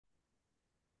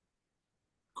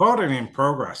Recording in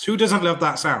progress. Who doesn't love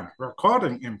that sound?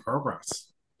 Recording in progress.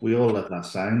 We all love that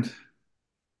sound.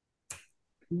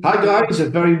 Hi, guys. A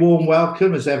very warm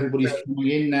welcome as everybody's coming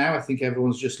in now. I think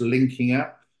everyone's just linking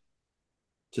up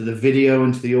to the video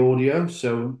and to the audio.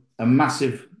 So, a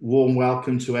massive warm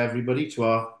welcome to everybody to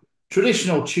our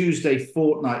traditional Tuesday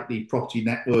fortnightly property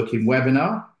networking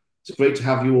webinar. It's great to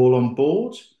have you all on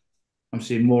board. I'm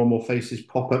seeing more and more faces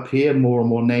pop up here, more and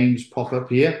more names pop up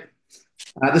here.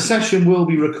 The session will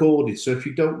be recorded, so if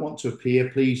you don't want to appear,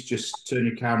 please just turn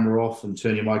your camera off and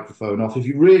turn your microphone off. If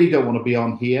you really don't want to be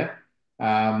on here,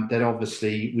 then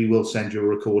obviously we will send you a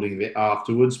recording of it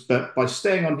afterwards. But by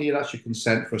staying on here, that's your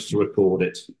consent for us to record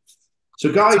it.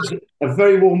 So, guys, a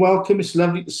very warm welcome. It's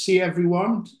lovely to see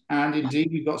everyone. And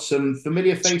indeed, we've got some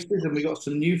familiar faces and we've got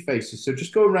some new faces. So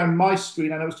just go around my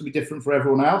screen. I know it's going to be different for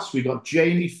everyone else. We've got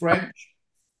Jamie French.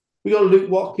 We got Luke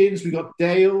Watkins, we got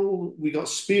Dale, we got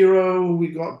Spiro, we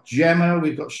got Gemma,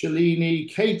 we've got Shalini,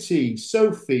 Katie,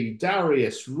 Sophie,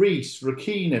 Darius, Reese,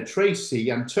 Rakina,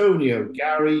 Tracy, Antonio,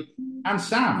 Gary, and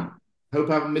Sam. Hope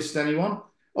I haven't missed anyone.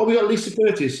 Oh, we got Lisa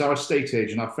Curtis, our estate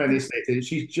agent, our friendly estate agent.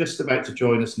 She's just about to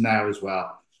join us now as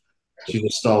well. She's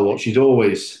a stalwart. She's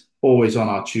always on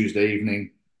our Tuesday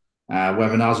evening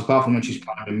webinars, apart from when she's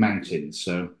climbing mountains.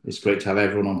 So it's great to have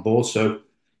everyone on board. So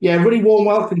yeah, really warm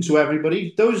welcome to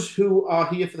everybody. Those who are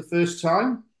here for the first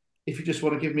time, if you just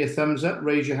want to give me a thumbs up,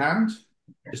 raise your hand,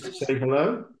 just to say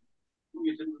hello.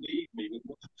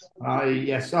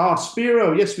 Yes.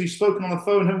 Spiro. Yes, we've spoken on the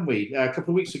phone, haven't we? A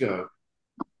couple of weeks ago.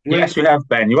 Yes, we have,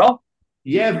 Ben. You well?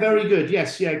 Yeah, very good.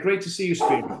 Yes, yeah, great to see you,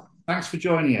 Spiro. Thanks for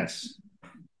joining us.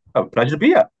 Oh, pleasure to be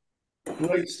here.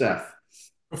 Great stuff.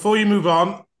 Before you move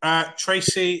on,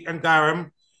 Tracy and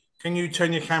Darren, can you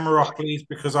turn your camera off, please?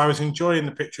 Because I was enjoying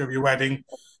the picture of your wedding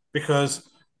because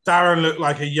Darren looked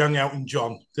like a young Elton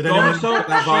John. Did anyone get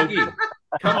that vibe?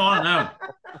 Come on now.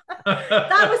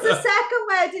 That was the second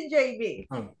wedding, Jamie.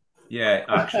 Oh. Yeah,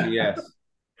 actually, yes.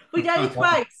 We did it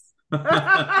twice.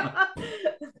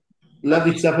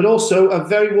 Lovely stuff. And also a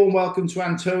very warm welcome to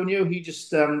Antonio. He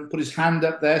just put his hand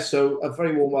up there. So a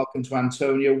very warm welcome to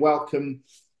Antonio. Welcome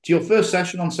to your first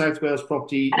session on South Wales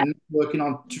Property Networking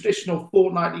on traditional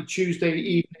fortnightly Tuesday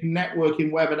evening networking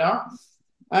webinar.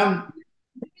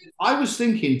 I was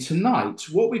thinking tonight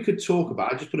what we could talk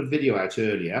about. I just put a video out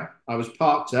earlier. I was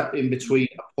parked up in between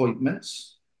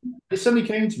appointments. It suddenly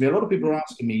came to me. A lot of people are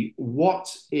asking me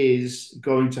what is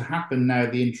going to happen now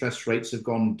the interest rates have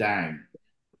gone down.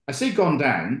 I say gone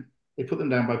down, they put them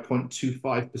down by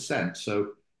 0.25%.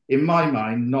 So in my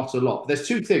mind, not a lot. There's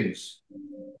two things.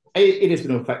 A, it is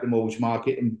going to affect the mortgage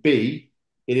market, and B,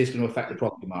 it is going to affect the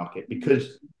property market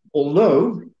because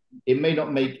although it may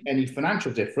not make any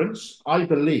financial difference, I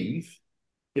believe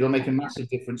it'll make a massive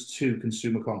difference to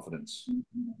consumer confidence.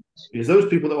 Because those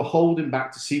people that were holding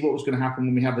back to see what was going to happen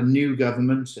when we have a new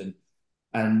government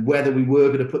and whether we were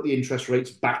going to put the interest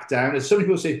rates back down, as some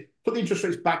people say, put the interest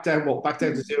rates back down, what? Back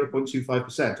down to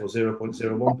 0.25% or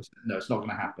 0.01%. No, it's not going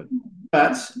to happen.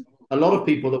 But a lot of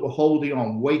people that were holding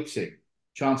on, waiting,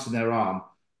 chancing their arm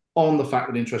on the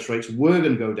fact that interest rates were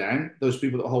going to go down, those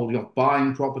people that are holding off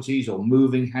buying properties or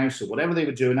moving house or whatever they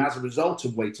were doing as a result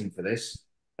of waiting for this,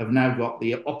 have now got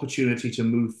the opportunity to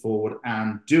move forward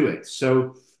and do it.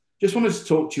 So just wanted to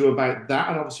talk to you about that.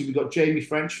 And obviously we've got Jamie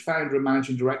French, founder and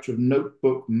managing director of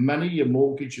Notebook Money, your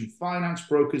mortgage and finance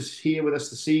brokers, here with us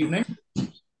this evening.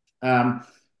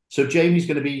 So Jamie's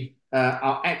going to be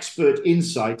our expert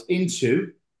insight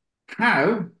into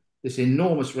how this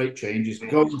enormous rate change is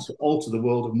going to alter the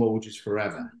world of mortgages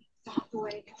forever.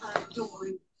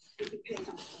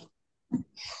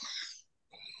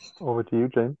 Over to you,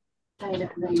 James.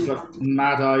 Got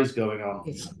mad eyes going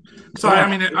on. Sorry,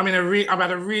 I've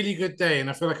had a really good day,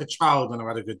 and I feel like a child when I've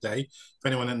had a good day. For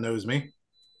anyone that knows me,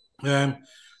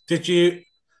 did you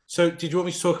want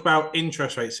me to talk about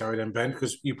interest rates? Sorry, then Ben,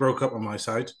 because you broke up on my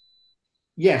side.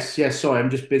 Yes. Sorry, I'm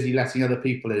just busy letting other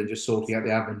people in and just sorting out the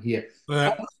admin here. I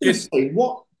was going to say,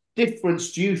 what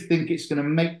difference do you think it's going to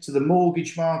make to the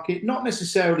mortgage market? Not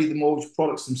necessarily the mortgage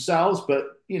products themselves, but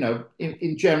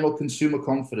in general, consumer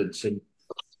confidence. And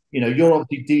you're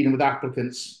obviously dealing with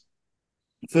applicants,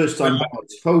 first-time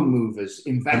buyers, home movers,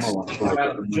 investors.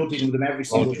 You're dealing with them every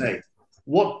single day.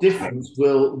 What difference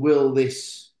will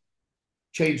this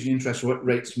change in interest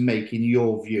rates make in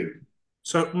your view?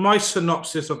 So my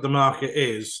synopsis of the market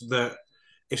is that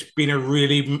it's been a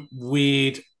really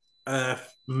weird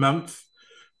month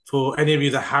for any of you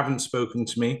that haven't spoken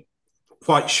to me.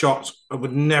 Quite shocked. I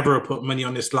would never have put money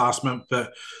on this last month,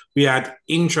 but we had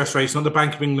interest rates, not the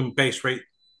Bank of England base rate,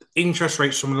 interest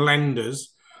rates from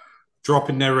lenders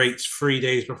dropping their rates 3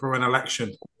 days before an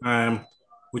election.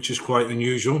 which is quite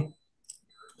unusual.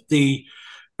 The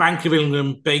Bank of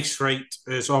England base rate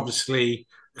has obviously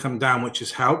come down, which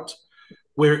has helped.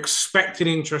 We're expecting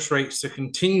interest rates to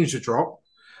continue to drop.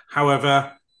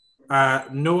 However,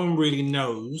 no one really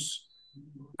knows,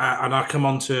 and I'll come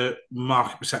on to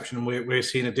market perception, and we're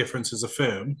seeing a difference as a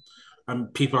firm.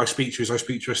 And people I speak to,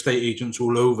 estate agents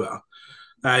all over,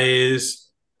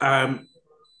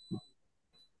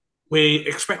 we're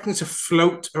expecting to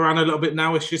float around a little bit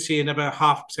now. It's just seeing about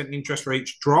 0.5% interest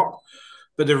rates drop.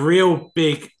 But the real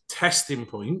big testing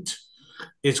point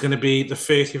is going to be the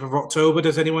 30th of October.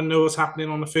 Does anyone know what's happening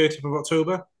on the 30th of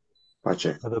October?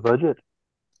 Budget. The budget.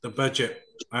 The budget.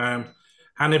 And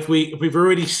if we've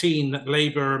already seen that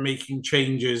Labour are making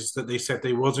changes that they said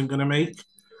they wasn't going to make,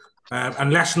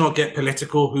 and let's not get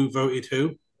political who voted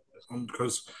who,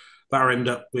 because that'll end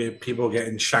up with people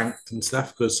getting shanked and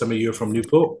stuff, because some of you are from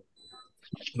Newport.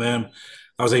 I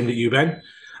was aimed at you, Ben.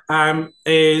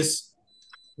 Is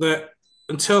that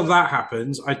until that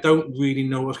happens, I don't really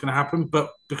know what's going to happen.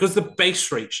 But because the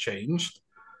base rates changed,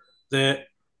 the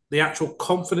actual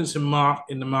confidence in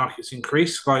the market's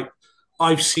increased. Like,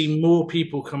 I've seen more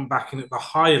people come back in at the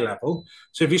higher level.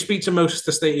 So if you speak to most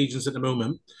estate agents at the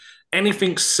moment,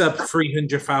 anything sub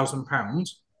 £300,000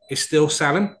 is still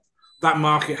selling. That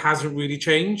market hasn't really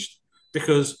changed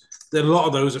because a lot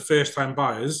of those are first-time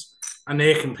buyers, and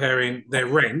they're comparing their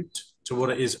rent to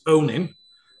what it is owning,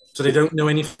 so they don't know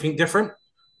anything different.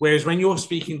 Whereas when you're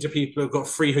speaking to people who've got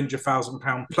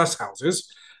 £300,000 plus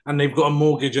houses and they've got a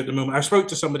mortgage at the moment, I spoke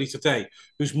to somebody today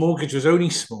whose mortgage was only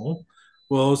small,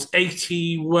 was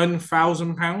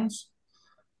 £81,000.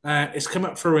 It's come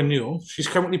up for renewal. She's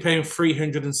currently paying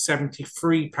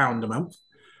 £373 a month.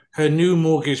 Her new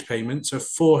mortgage payments are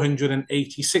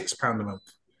 £486 a month.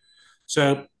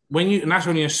 So and that's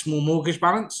only a small mortgage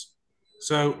balance.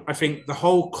 So I think the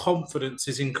whole confidence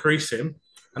is increasing,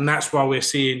 and that's why we're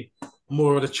seeing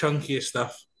more of the chunkier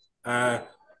stuff,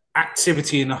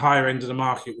 activity in the higher end of the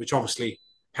market, which obviously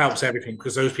helps everything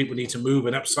because those people need to move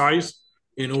and upsize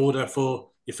in order for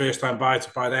your first-time buyer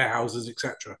to buy their houses,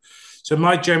 etc. So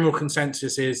my general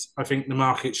consensus is I think the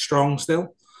market's strong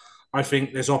still. I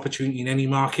think there's opportunity in any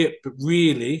market, but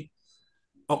really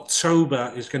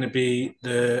October is going to be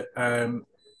the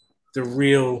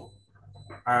real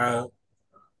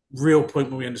point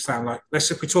where we understand. Like,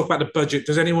 if we talk about the budget,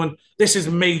 this is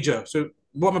major. So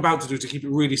what I'm about to do, to keep it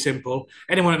really simple,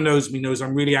 anyone that knows me knows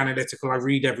I'm really analytical. I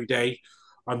read every day.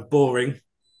 I'm boring.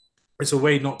 It's a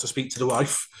way not to speak to the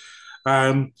wife.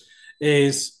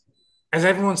 Has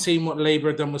everyone seen what Labour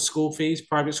have done with school fees,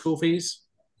 private school fees?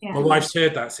 Yeah. My wife's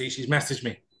heard that. See, she's messaged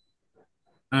me.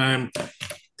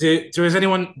 Does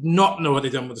anyone not know what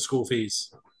they've done with the school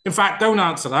fees? In fact, don't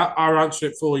answer that. I'll answer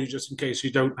it for you just in case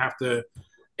you don't have to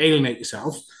alienate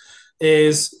yourself.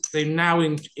 Is they're now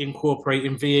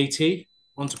incorporating VAT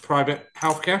onto private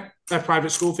healthcare, private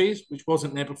school fees, which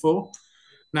wasn't there before.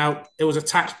 Now, it was a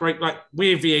tax break. Like,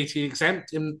 we're VAT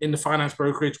exempt in the finance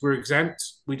brokerage. We're exempt.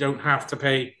 We don't have to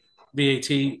pay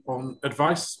VAT on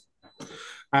advice,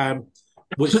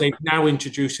 which they've now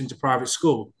introduced into private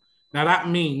school. Now, that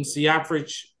means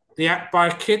by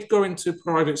a kid going to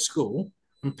private school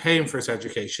and paying for its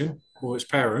education or its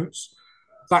parents,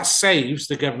 that saves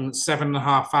the government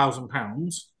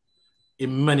 £7,500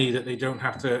 in money that they don't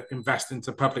have to invest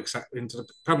into the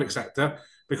public sector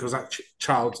because that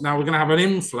child. Now we're going to have an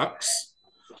influx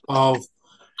of,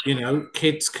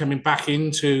 kids coming back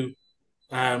into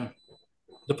the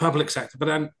public sector. But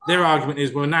then their argument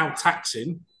is we're now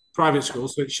taxing private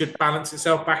schools, so it should balance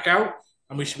itself back out,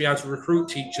 and we should be able to recruit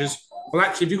teachers. Well,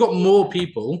 actually, if you've got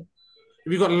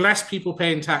less people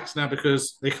paying tax now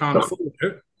because they can't afford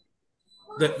it,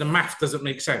 the math doesn't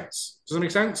make sense. Does that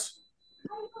make sense?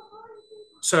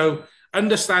 So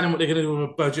understanding what they're going to do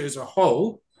with a budget as a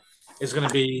whole is going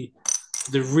to be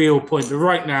the real point. But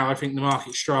right now, I think the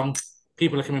market's strong.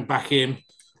 People are coming back in.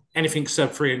 Anything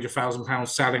sub £300,000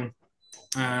 selling.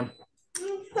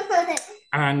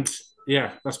 And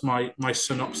yeah, that's my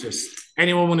synopsis.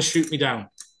 Anyone want to shoot me down?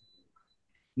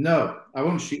 No, I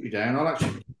won't shoot you down. I'll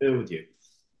actually concur with you.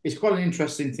 It's quite an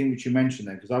interesting thing which you mentioned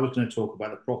there, because I was going to talk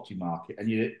about the property market, and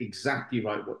you're exactly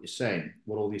right what you're saying,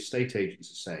 what all the estate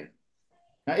agents are saying.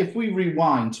 Now, if we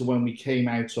rewind to when we came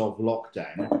out of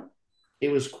lockdown, it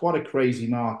was quite a crazy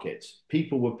market.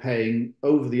 People were paying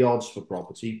over the odds for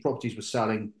property. Properties were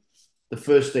selling the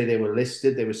first day they were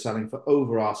listed. They were selling for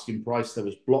over asking price. There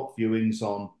was block viewings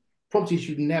on properties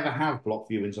you'd never have block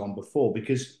viewings on before.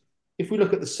 Because if we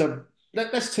look at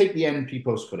let's take the NP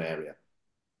postcode area,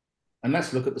 and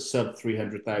let's look at the sub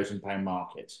 £300,000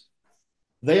 market.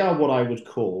 They are what I would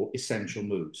call essential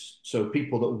moves. So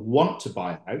people that want to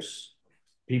buy a house,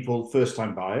 people,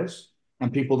 first-time buyers,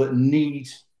 and people that need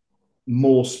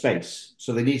more space.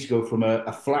 So they need to go from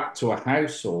a flat to a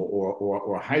house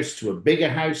or a house to a bigger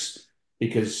house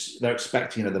because they're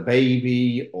expecting another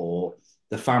baby or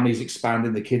the family's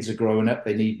expanding, the kids are growing up,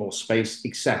 they need more space,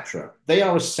 etc. They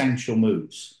are essential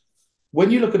moves.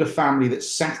 When you look at a family that's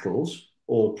settled,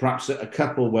 or perhaps a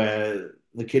couple where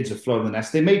the kids have flown the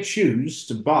nest, they may choose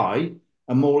to buy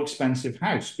a more expensive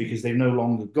house because they've no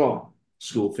longer got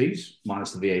school fees,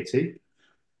 minus the VAT.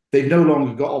 They've no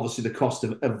longer got, obviously, the cost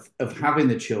of having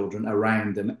the children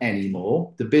around them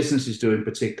anymore. The business is doing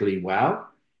particularly well,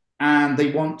 and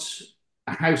they want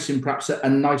a house in perhaps a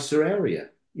nicer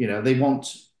area. You know, they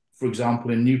want, for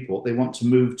example, in Newport, they want to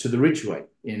move to the Ridgeway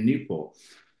in Newport.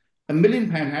 £1 million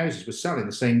houses were selling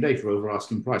the same day for over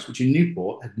asking price, which in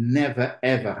Newport had never,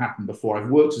 ever happened before. I've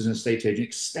worked as an estate agent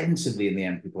extensively in the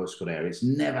MP postcode area. It's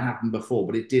never happened before,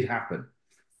 but it did happen.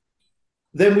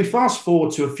 Then we fast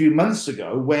forward to a few months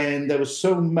ago when there was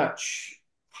so much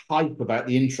hype about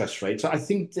the interest rates. I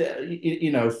think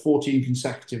that, 14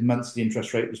 consecutive months the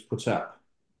interest rate was put up.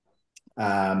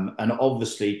 And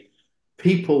obviously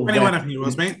people... 21, I think it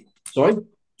was, mate. Sorry?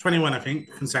 21, I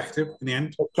think, consecutive in the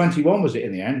end. 21 was it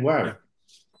in the end? Wow.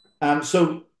 Yeah.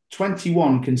 So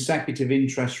 21 consecutive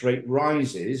interest rate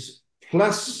rises,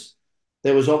 plus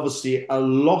there was obviously a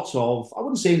lot of, I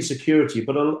wouldn't say insecurity,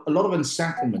 but a lot of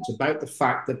unsettlement about the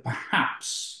fact that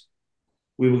perhaps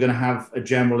we were going to have a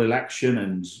general election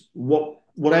and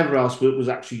whatever else was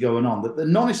actually going on, that the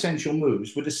non-essential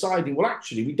moves were deciding, well,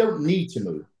 actually, we don't need to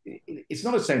move. It's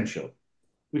not essential.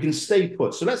 We can stay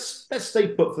put. So let's stay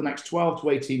put for the next 12 to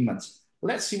 18 months.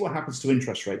 Let's see what happens to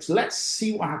interest rates. Let's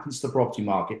see what happens to the property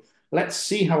market. Let's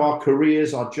see how our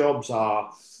careers, our jobs,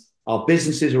 our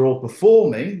businesses are all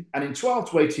performing. And in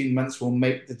 12 to 18 months, we'll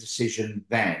make the decision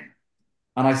then.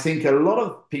 And I think a lot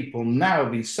of people now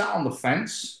have been sat on the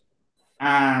fence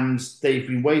and they've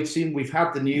been waiting. We've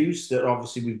had the news that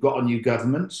obviously we've got a new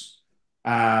government.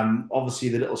 Obviously,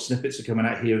 the little snippets are coming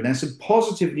out here and then. Some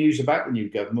positive news about the new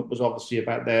government was obviously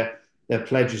about their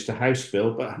pledges to House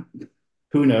Bill, but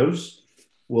who knows?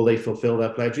 Will they fulfil their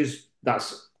pledges?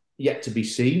 That's yet to be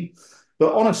seen.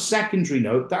 But on a secondary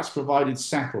note, that's provided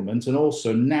settlement. And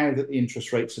also now that the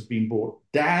interest rates have been brought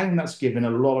down, that's given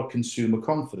a lot of consumer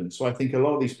confidence. So I think a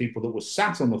lot of these people that were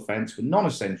sat on the fence with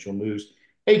non-essential moves,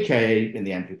 AKA in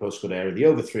the MP postcode area, the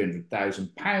over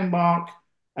 £300,000 mark,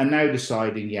 are now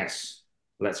deciding, yes,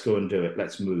 let's go and do it.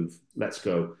 Let's move. Let's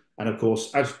go. And of course,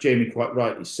 as Jamie quite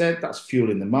rightly said, that's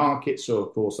fueling the market. So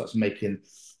of course, that's making...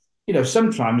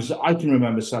 sometimes I can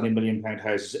remember selling £1 million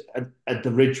houses at the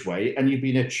Ridgeway, and you'd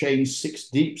be in a chain 6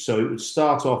 deep. So it would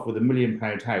start off with £1 million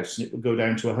house and it would go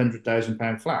down to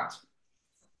 £100,000 flat.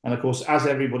 And of course, as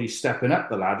everybody's stepping up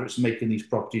the ladder, it's making these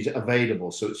properties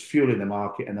available. So it's fueling the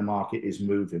market and the market is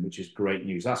moving, which is great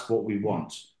news. That's what we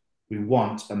want. We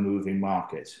want a moving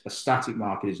market. A static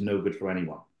market is no good for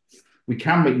anyone. We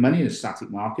can make money in a static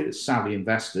market as savvy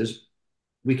investors.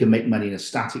 We can make money in a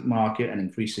static market, an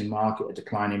increasing market, a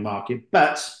declining market.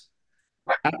 But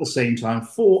at the same time,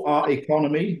 for our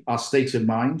economy, our state of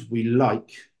mind, we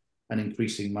like an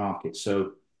increasing market.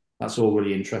 So that's all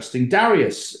really interesting.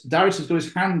 Darius has got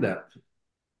his hand up.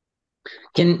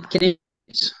 Can you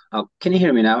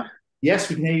hear me now? Yes,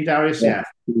 we can hear you, Darius. Yeah.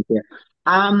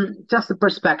 Just a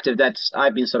perspective that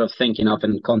I've been sort of thinking of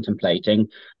and contemplating.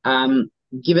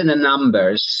 Given the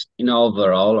numbers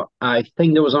overall, I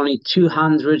think there was only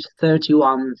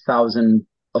 231,000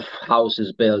 of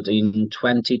houses built in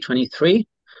 2023.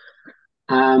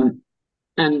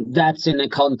 And that's in the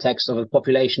context of a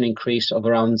population increase of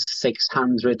around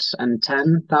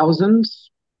 610,000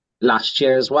 last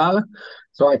year as well.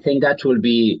 So I think that will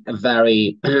be a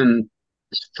very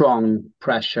strong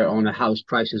pressure on the house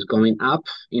prices going up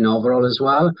overall as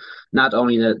well. Not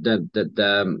only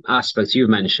the aspects you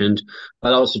mentioned,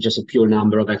 but also just a pure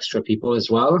number of extra people as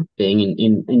well being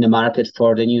in the market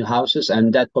for the new houses.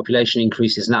 And that population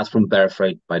increase is not from birth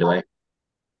rate, by the way.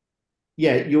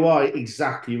 Yeah, you are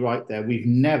exactly right there. We've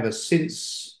never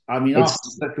since, after the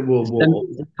Second World War.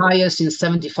 The highest in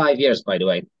 75 years, by the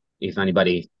way, if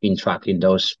anybody been tracking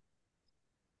those.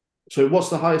 So what's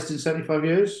the highest in 75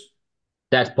 years?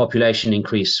 That population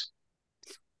increase.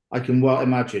 I can well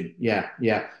imagine. Yeah.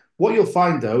 What you'll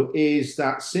find, though, is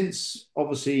that since,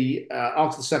 obviously,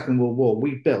 after the Second World War,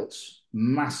 we built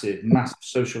massive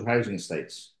social housing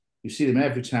estates. You see them in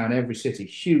every town, every city,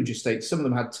 huge estates. Some of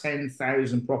them had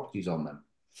 10,000 properties on them.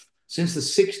 Since the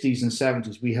 60s and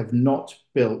 70s, we have not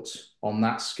built on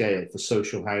that scale for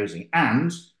social housing.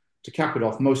 And to cap it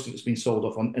off, most of it's been sold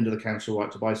off under the council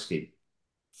right to buy scheme.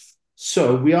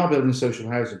 So we are building social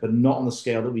housing, but not on the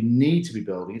scale that we need to be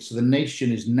building it. So the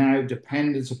nation is now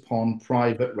dependent upon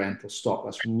private rental stock.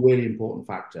 That's a really important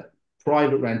factor.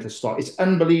 Private rental stock. It's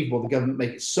unbelievable the government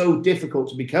make it so difficult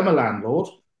to become a landlord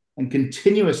and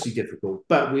continuously difficult.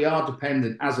 But we are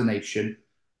dependent as a nation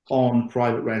on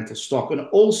private rental stock. And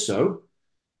also,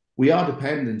 we are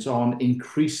dependent on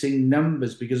increasing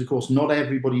numbers because, of course, not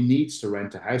everybody needs to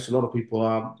rent a house. A lot of people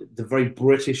are the very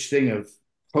British thing of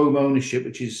home ownership,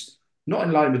 which is not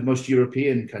in line with most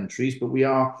European countries, but we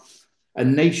are a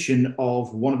nation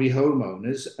of wannabe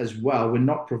homeowners as well. We're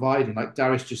not providing, like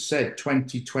Darius just said,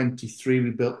 2023, we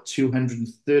built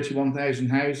 231,000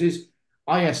 houses.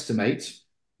 I estimate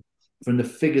from the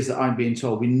figures that I'm being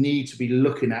told, we need to be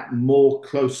looking at more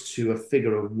close to a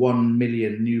figure of 1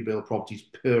 million new build properties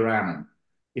per annum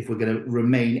if we're going to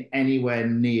remain anywhere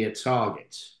near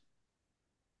target.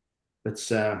 But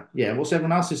yeah, what's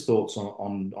everyone else's thoughts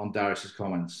on Darius's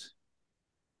comments?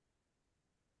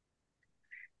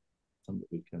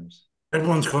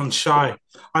 Everyone's gone shy.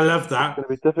 I love that. It's going to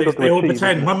be difficult They to all achieve.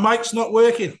 pretend my mic's not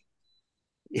working.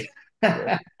 Yeah.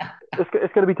 It's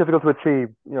going to be difficult to achieve,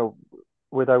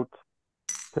 without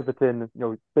pivoting.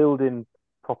 Building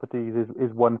properties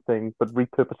is one thing, but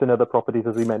repurposing other properties,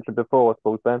 as we mentioned before, I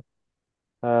suppose. Then,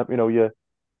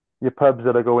 your pubs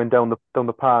that are going down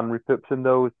the pan, repurposing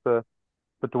those for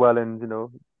dwellings.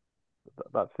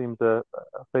 That seems a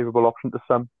favourable option to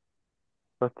some.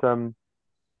 But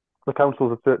the councils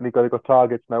have certainly got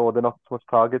targets now, or they're not so much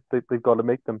targets. They've got to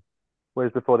make them.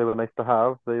 Whereas before they were nice to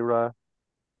have, they're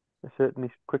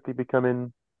certainly quickly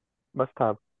becoming must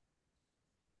have.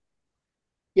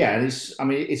 Yeah, and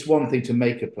it's one thing to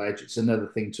make a pledge, it's another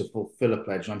thing to fulfill a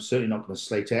pledge. And I'm certainly not going to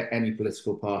slate any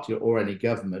political party or any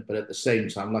government, but at the same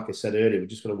time, like I said earlier, we're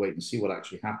just going to wait and see what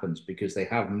actually happens because they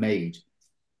have made,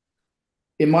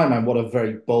 in my mind, what are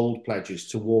very bold pledges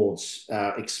towards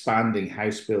expanding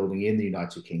house building in the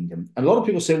United Kingdom. And a lot of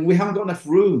people say, well, we haven't got enough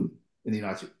room in the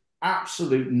United.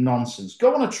 Absolute nonsense.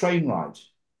 Go on a train ride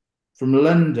from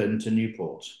London to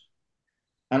Newport,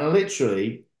 and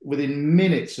literally within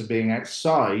minutes of being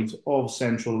outside of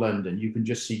central London, you can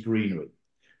just see greenery.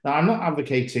 Now, I'm not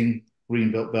advocating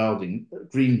green belt building,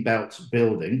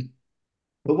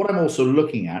 but what I'm also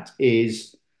looking at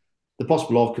is the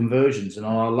possible of conversions. And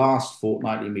on our last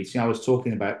fortnightly meeting, I was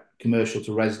talking about commercial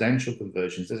to residential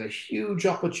conversions. There's a huge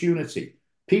opportunity.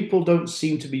 People don't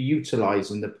seem to be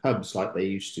utilising the pubs like they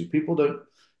used to. People don't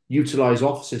utilise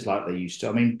offices like they used to.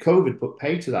 I mean, COVID put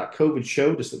pay to that. COVID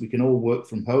showed us that we can all work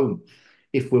from home.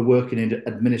 If we're working in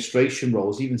administration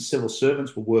roles, even civil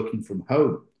servants were working from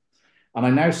home. And I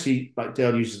now see, like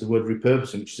Dale uses the word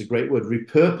repurposing, which is a great word,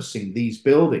 repurposing these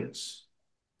buildings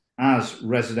as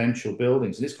residential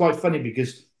buildings. And it's quite funny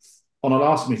because on our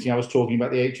last meeting, I was talking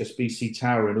about the HSBC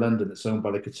Tower in London that's owned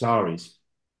by the Qataris.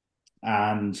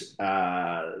 And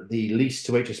the lease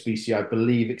to HSBC, I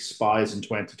believe, expires in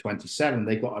 2027.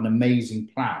 They've got an amazing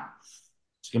plan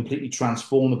to completely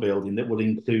transform the building that will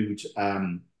include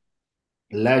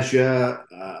leisure,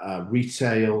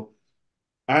 retail,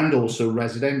 and also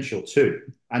residential too.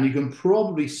 And you can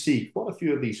probably see quite a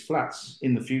few of these flats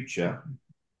in the future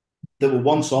that were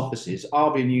once offices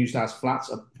are being used as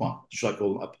flats. Well, should I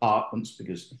call them apartments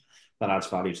because that adds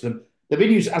value to them. They're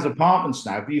being used as apartments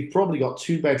now, but you've probably got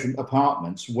 2-bedroom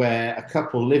apartments where a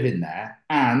couple live in there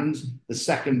and the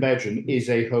second bedroom is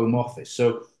a home office.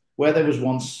 So where there was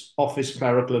once office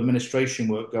clerical administration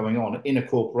work going on in a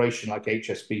corporation like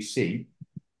HSBC,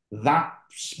 that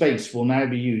space will now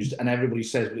be used and everybody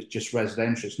says well, it's just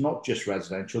residential. It's not just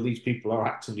residential. These people are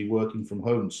actively working from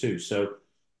home too. So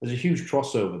there's a huge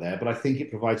crossover there, but I think it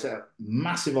provides a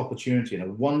massive opportunity and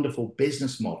a wonderful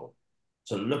business model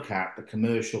to look at the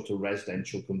commercial to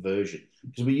residential conversion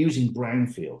because we're using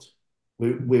brownfield.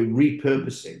 We're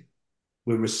repurposing.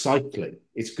 We're recycling.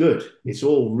 It's good. It's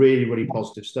all really, really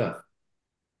positive stuff.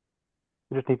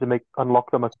 You just need to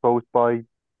unlock them, I suppose, by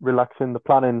relaxing the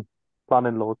planning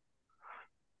laws.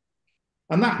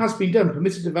 And that has been done.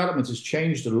 Permitted development has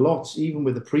changed a lot, even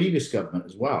with the previous government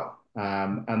as well.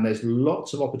 And there's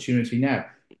lots of opportunity now.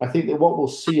 I think that what we'll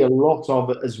see a lot of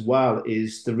it as well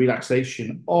is the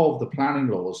relaxation of the planning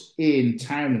laws in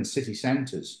town and city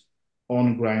centres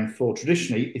on ground floor.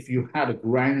 Traditionally, if you had a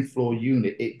ground floor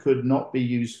unit, it could not be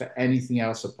used for anything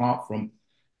else apart from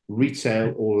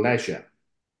retail or leisure.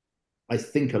 I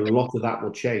think a lot of that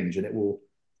will change and it will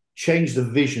change the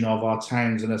vision of our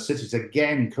towns and our cities.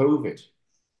 Again, COVID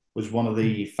was one of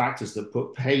the factors that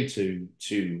put pay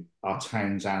to our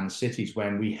towns and cities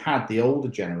when we had the older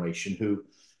generation who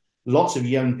lots of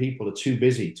young people are too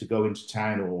busy to go into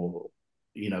town or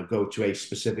go to a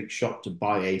specific shop to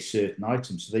buy a certain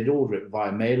item. So they'd order it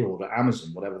via mail order,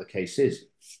 Amazon, whatever the case is.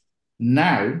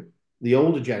 Now, the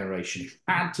older generation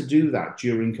had to do that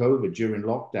during COVID, during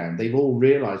lockdown. They've all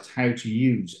realized how to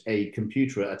use a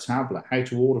computer, a tablet, how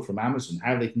to order from Amazon,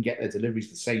 how they can get their deliveries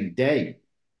the same day.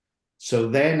 So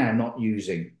they're now not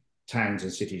using towns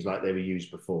and cities like they were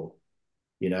used before.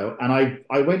 And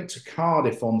I went to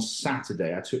Cardiff on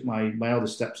Saturday. I took my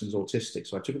eldest stepson's autistic,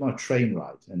 so I took him on a train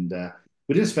ride, and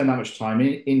we didn't spend that much time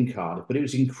in Cardiff, but it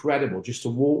was incredible just to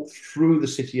walk through the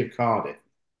city of Cardiff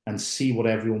and see what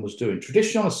everyone was doing.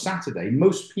 Traditionally on a Saturday,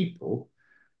 most people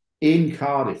in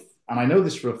Cardiff, and I know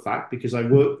this for a fact because I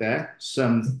worked there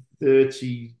some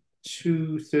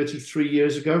 32, 33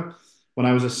 years ago when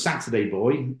I was a Saturday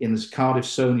boy in this Cardiff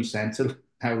Sony Centre,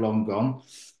 how long gone.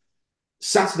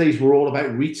 Saturdays were all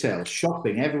about retail,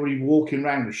 shopping, everybody walking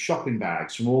around with shopping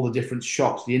bags from all the different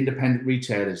shops, the independent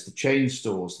retailers, the chain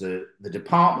stores, the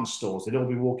department stores. They'd all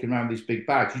be walking around with these big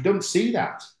bags. You don't see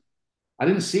that. I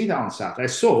didn't see that on Saturday. I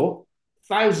saw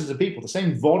thousands of people, the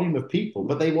same volume of people,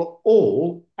 but they were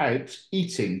all out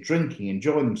eating, drinking,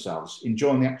 enjoying themselves,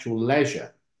 enjoying the actual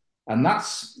leisure. And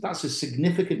that's a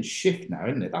significant shift now,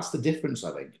 isn't it? That's the difference,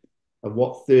 I think, of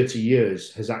what 30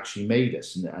 years has actually made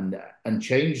us and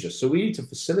changed us. So we need to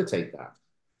facilitate that.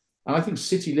 And I think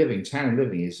city living, town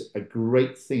living is a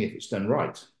great thing if it's done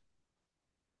right.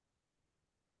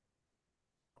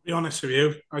 I'll be honest with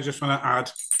you, I just want to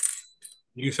add,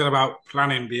 you said about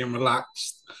planning being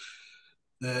relaxed.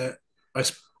 I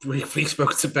briefly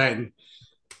spoke to Ben.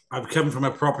 I've come from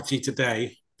a property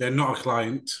today. They're not a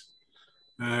client,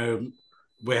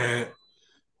 where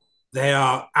they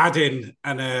are adding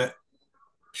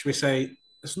should we say,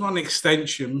 it's not an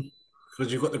extension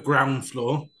because you've got the ground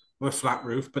floor with a flat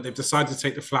roof, but they've decided to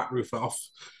take the flat roof off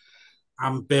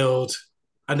and build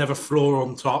another floor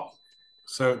on top.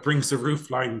 So it brings the roof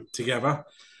line together,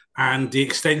 and the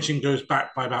extension goes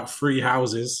back by about 3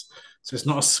 houses. So it's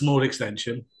not a small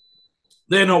extension.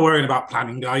 They're not worrying about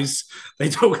planning, guys.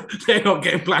 They're not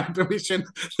getting planning permission.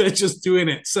 They're just doing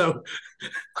it. So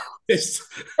it's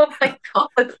Oh my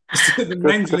God. it's the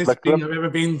mentalist thing I've ever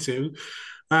been to.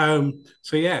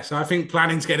 So I think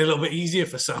planning's getting a little bit easier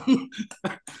for some.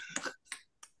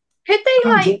 Could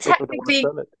they technically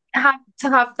have to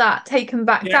have that taken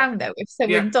back down though if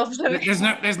someone doesn't?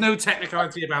 There's no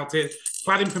technicality about it.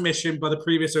 Planning permission by the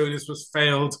previous owners was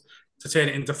failed to turn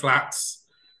it into flats.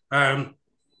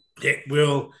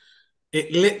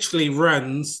 It literally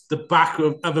runs the back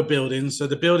of other buildings. So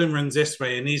the building runs this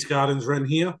way and these gardens run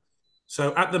here.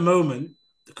 So at the moment,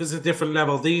 because of different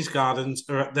level, these gardens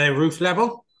are at their roof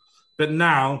level, but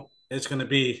now it's going to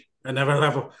be another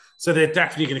level. So they're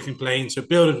definitely going to complain. So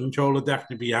building control will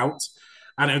definitely be out,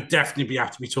 and it'll definitely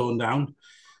have to be torn down.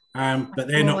 But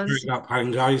they're not worried about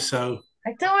planning, guys. So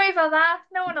don't worry about that.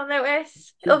 No one will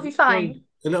notice. It'll be fine.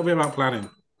 A little bit about planning.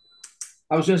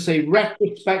 I was going to say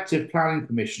retrospective planning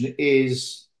permission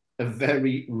is a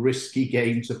very risky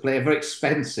game to play, a very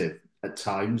expensive at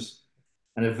times,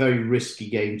 and a very risky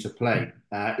game to play.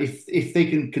 If they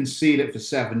can conceal it for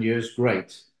 7 years,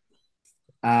 great.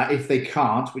 If they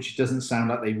can't, which it doesn't sound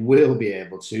like they will be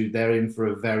able to, they're in for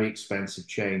a very expensive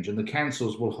change, and the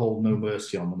councils will hold no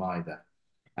mercy on them either.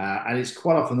 And it's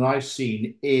quite often that I've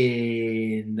seen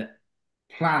in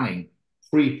planning,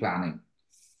 pre-planning.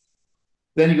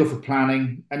 Then you go for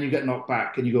planning and you get knocked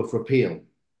back and you go for appeal.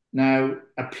 Now,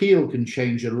 appeal can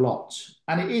change a lot,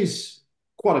 and it is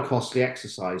quite a costly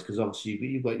exercise because obviously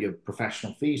you've got your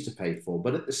professional fees to pay for,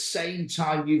 but at the same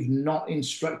time, you've not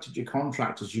instructed your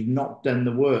contractors, you've not done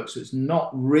the work. So it's not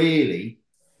really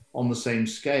on the same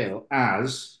scale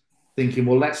as thinking,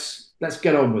 well, let's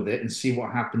get on with it and see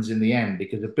what happens in the end.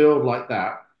 Because a build like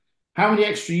that, how many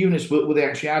extra units were they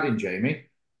actually adding, Jamie?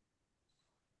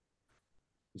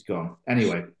 He's gone.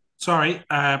 Anyway. Sorry,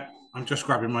 I'm just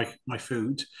grabbing my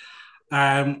food.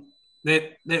 They're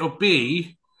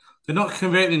not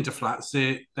converting into flats.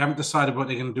 They haven't decided what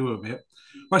they're going to do with it.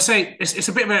 Well, I say it's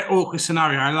a bit of an awkward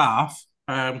scenario. I laugh.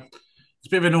 It's a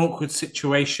bit of an awkward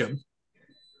situation.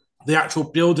 The actual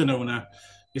building owner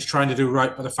is trying to do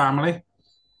right by the family,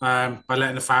 by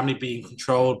letting the family be in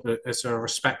control, but it's a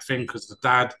respect thing because the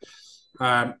dad.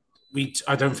 I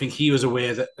don't think he was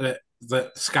aware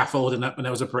that scaffolding up and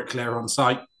there was a bricklayer on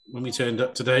site when we turned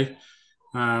up today.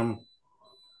 If I'm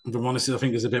honest, I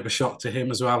think it's a bit of a shock to him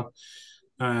as well.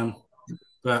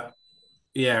 But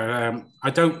yeah, I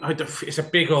don't. It's a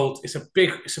problem.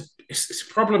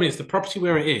 Is the property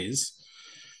where it is?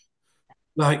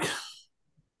 Like,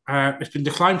 it's been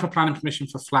declined for planning permission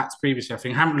for flats previously. I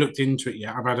think I haven't looked into it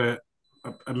yet. I've had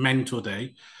a mental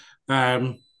day.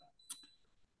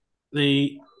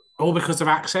 The all because of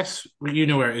access. Well, you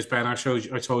know where it is, Ben. I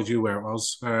told you where it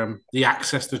was. The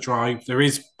access to drive. There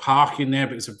is parking there,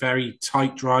 but it's a very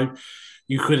tight drive.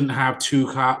 You couldn't have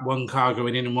one car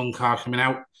going in and one car coming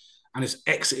out, and it's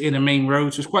exiting a main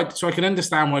road. So it's quite. So I can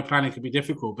understand why planning could be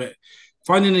difficult, but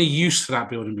finding a use for that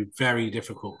building would be very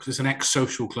difficult because it's an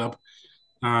ex-social club.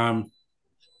 So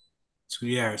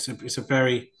yeah, it's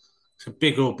a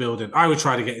big old building. I would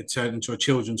try to get it turned into a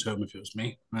children's home if it was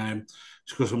me.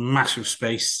 It's got some massive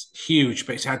space, huge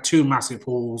space. It had two massive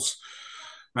halls,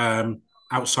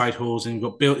 outside halls, and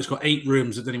it's got 8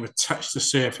 rooms that didn't even touch the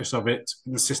surface of it.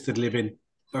 And assisted living.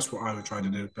 That's what I would try to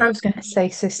do. I was going to say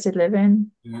assisted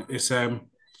living. Yeah, it's a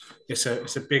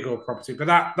big old property. But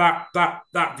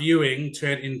that viewing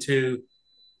turned into.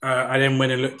 I then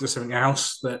went and looked at something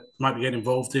else that might be getting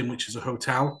involved in, which is a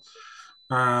hotel.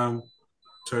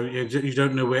 So you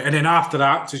don't know where. And then after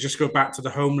that, to just go back to the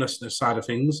homelessness side of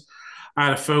things, I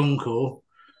had a phone call.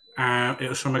 It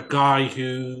was from a guy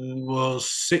who was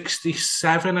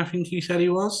 67, I think he said he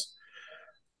was.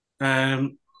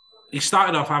 He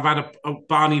started off, I've had a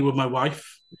Barney with my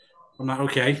wife. I'm like,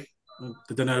 okay.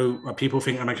 I don't know what people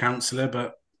think I'm a counsellor,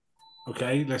 but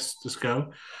okay, let's just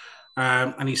go.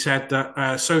 And he said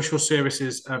that social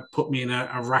services put me in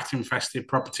a rat-infested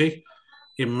property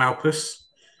in Malpas.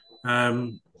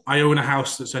 I own a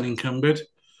house that's unencumbered,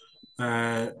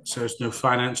 so there's no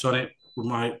finance on it with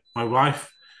my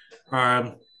wife.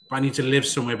 But I need to live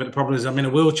somewhere. But the problem is I'm in a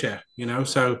wheelchair,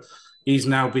 so he's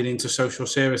now been into social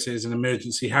services and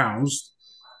emergency housed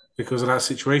because of that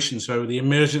situation. So the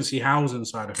emergency housing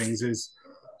side of things is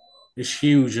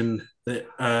huge, and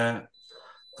the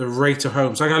rate of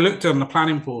homes. Like I looked on the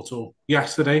planning portal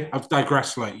yesterday. I've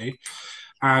digressed slightly,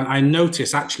 and I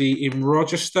noticed actually in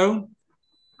Rogerstone,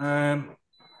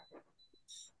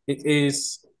 it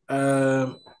is.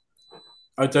 I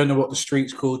don't know what the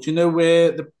street's called. Do you know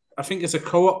where I think it's a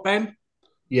co-op, Ben?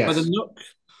 Yes. By the Nook.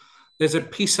 There's a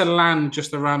piece of land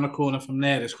just around the corner from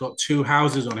there that's got 2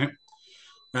 houses on it.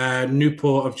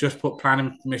 Newport have just put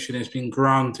planning permission. It's been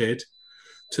granted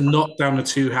to knock down the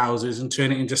 2 houses and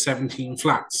turn it into 17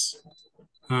 flats.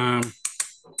 So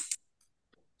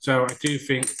I do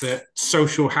think that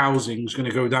social housing is going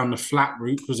to go down the flat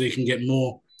route because they can get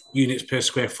more units per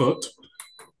square foot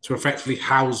to effectively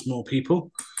house more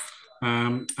people,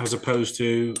 as opposed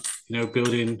to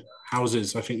building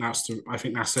houses. I think that's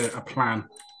a plan,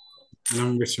 an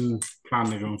unwritten plan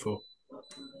they're going for.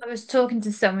 I was talking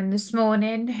to someone this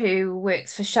morning who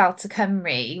works for Shelter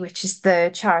Cymru, which is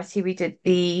the charity we did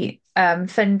the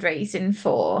fundraising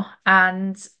for,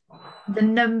 and the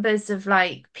numbers of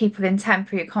people in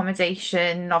temporary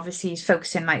accommodation, obviously he's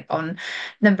focusing on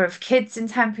number of kids in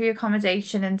temporary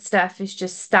accommodation and stuff, is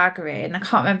just staggering. I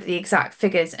can't remember the exact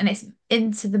figures, and it's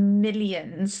into the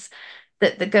millions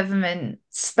that the government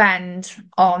spend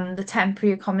on the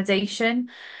temporary accommodation.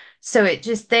 So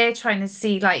they're trying to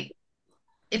see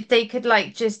if they could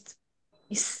just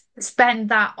spend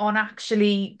that on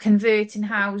actually converting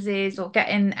houses or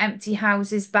getting empty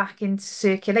houses back into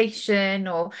circulation,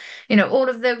 or all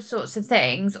of those sorts of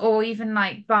things, or even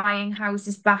buying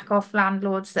houses back off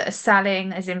landlords that are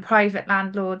selling, as in private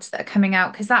landlords that are coming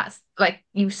out, because that's like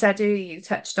you said earlier, you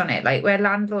touched on it, where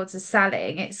landlords are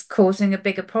selling, it's causing a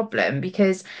bigger problem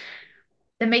because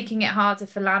they're making it harder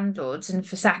for landlords and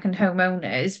for second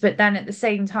homeowners, but then at the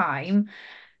same time,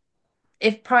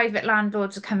 if private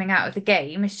landlords are coming out of the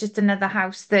game, it's just another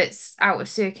house that's out of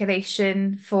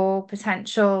circulation for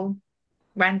potential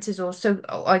renters, or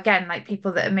again,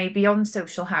 people that are maybe on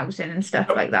social housing and stuff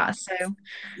like that. So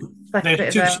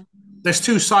there's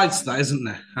 2 sides to that, isn't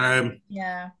there?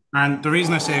 Yeah. And the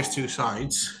reason I say there's 2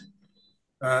 sides,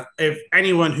 if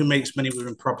anyone who makes money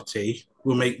within property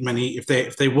will make money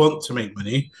if they want to make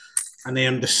money and they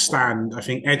understand. I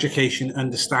think education,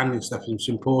 understanding stuff is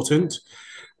important.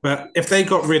 But if they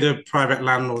got rid of private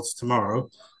landlords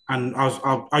tomorrow, and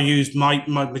I use my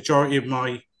majority of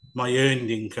my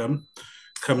earned income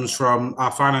comes from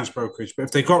our finance brokerage, but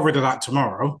if they got rid of that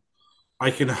tomorrow, I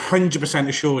can 100%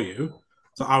 assure you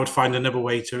that I would find another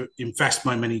way to invest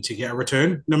my money to get a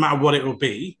return, no matter what it will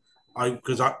be,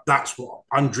 because that's what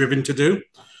I'm driven to do.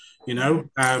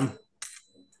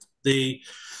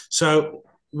 So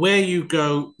where you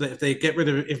go, that if they get rid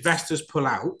of investors pull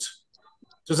out.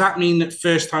 Does that mean that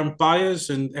first-time buyers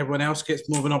and everyone else gets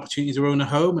more of an opportunity to own a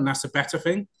home, and that's a better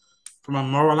thing from a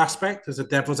moral aspect as a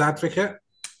devil's advocate?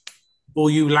 Or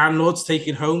you landlords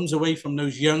taking homes away from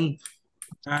those young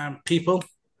people?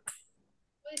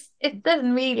 It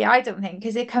doesn't really, I don't think,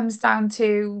 because it comes down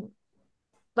to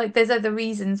there's other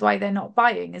reasons why they're not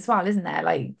buying as well, isn't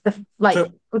there?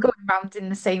 So, we're going around in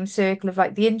the same circle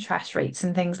of the interest rates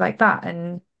and things like that,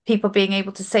 and people being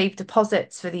able to save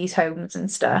deposits for these homes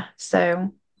and stuff.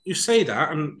 So You say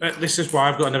that, and this is why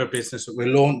I've got another business that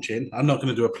we're launching. I'm not going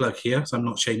to do a plug here, so I'm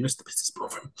not shameless. The business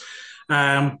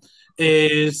program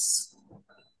is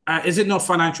it not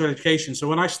financial education? So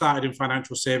when I started in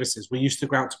financial services, we used to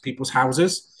go out to people's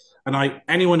houses, and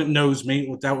anyone that knows me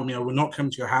or dealt with me, I will not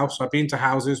come to your house. I've been to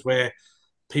houses where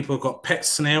people have got pet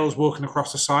snails walking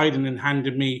across the side and then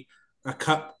handed me a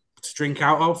cup to drink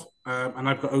out of. And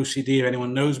I've got OCD if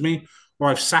anyone knows me. Or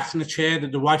I've sat in a chair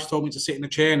that the wife told me to sit in a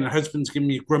chair and the husband's giving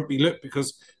me a grumpy look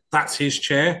because that's his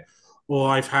chair. Or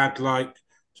I've had like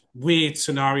weird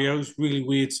scenarios, really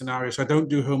weird scenarios. I don't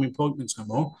do home appointments no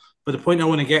more. But the point I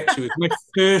want to get to is when I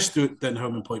first done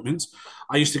home appointments,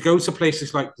 I used to go to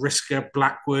places like Brisker,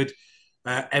 Blackwood,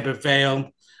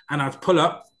 Ebervale, and I'd pull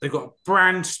up. They've got a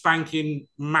brand spanking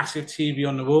massive TV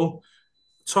on the wall,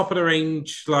 top of the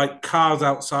range, like cars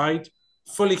outside,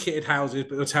 fully kitted houses,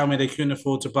 but they'll tell me they couldn't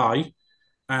afford to buy.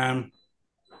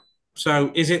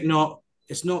 So is it not?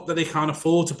 It's not that they can't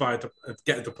afford to buy,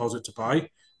 get a deposit to buy.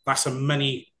 That's a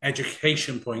money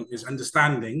education point, is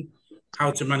understanding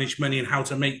how to manage money and how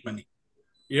to make money.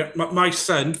 Yeah, my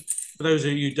son, for those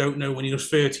of you who don't know, when he was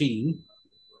 13,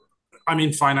 I'm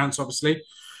in finance, obviously.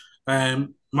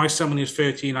 My son, when he was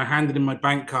 13, I handed him my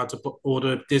bank card to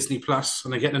order Disney Plus,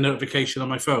 and I get a notification on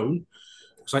my phone.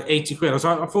 It's like 80 quid. I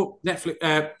thought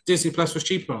Netflix, Disney Plus was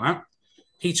cheaper on that.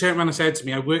 He turned around and said to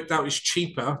me, I worked out it's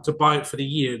cheaper to buy it for the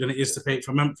year than it is to pay it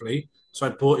for monthly. So I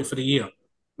bought it for the year. And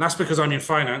that's because I'm in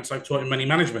finance. I've taught him money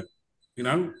management, you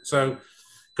know? So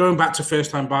going back to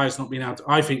first-time buyers not being able to,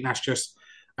 I think that's just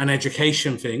an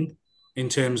education thing in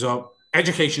terms of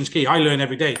education's key. I learn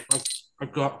every day.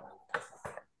 I'll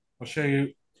show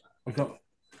you. I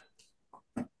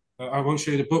won't show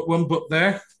you the book, one book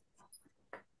there.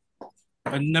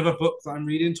 Another book that I'm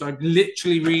reading. So I'm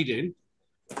literally reading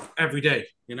every day,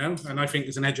 you know, and I think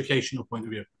it's an educational point of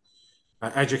view.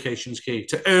 Education's key.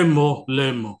 To earn more,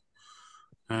 learn more.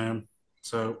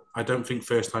 So I don't think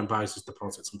first-time buyers is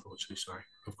deposits, unfortunately. Sorry,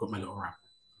 I've got my little rant.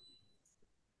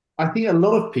 I think a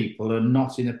lot of people are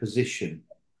not in a position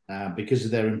because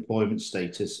of their employment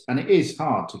status, and it is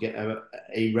hard to get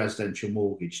a residential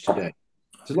mortgage today.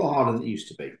 It's a lot harder than it used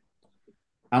to be.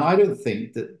 And I don't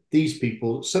think that these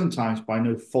people, sometimes by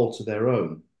no fault of their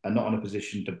own, are not in a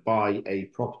position to buy a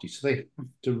property. So they have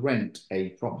to rent a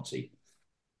property.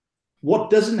 What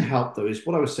doesn't help, though, is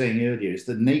what I was saying earlier, is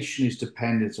the nation is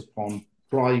dependent upon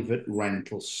private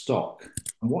rental stock.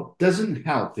 And what doesn't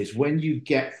help is when you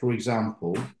get, for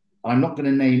example, I'm not going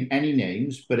to name any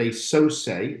names, but a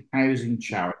so-say housing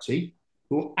charity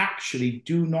who actually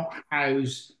do not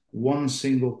house one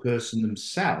single person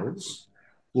themselves,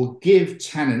 will give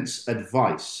tenants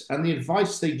advice. And the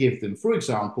advice they give them, for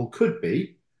example, could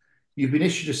be, you've been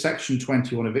issued a Section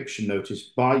 21 eviction notice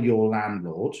by your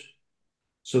landlord,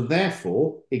 so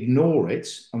therefore ignore it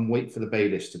and wait for the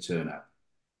bailiffs to turn up.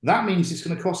 That means it's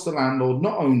going to cost the landlord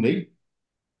not only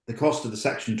the cost of the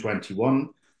Section 21,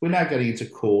 we're now getting into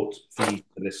court fees,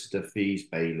 solicitor fees,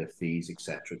 bailiff fees,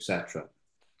 etc., etc.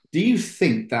 Do you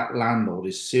think that landlord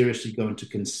is seriously going to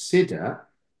consider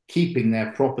keeping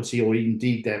their property or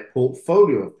indeed their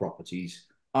portfolio of properties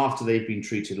after they've been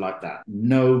treated like that?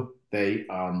 No, they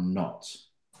are not.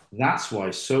 That's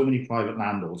why so many private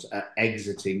landlords are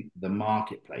exiting the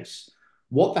marketplace.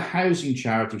 What the housing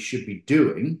charity should be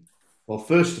doing, well,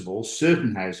 first of all,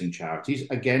 certain housing charities,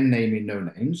 again, naming no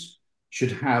names,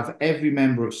 should have every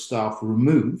member of staff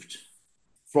removed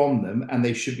from them, and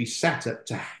they should be set up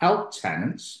to help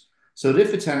tenants. So that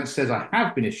if a tenant says, I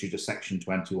have been issued a Section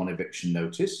 21 eviction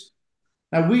notice,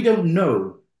 now we don't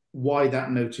know why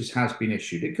that notice has been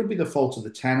issued. It could be the fault of the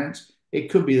tenant. It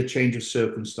could be the change of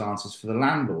circumstances for the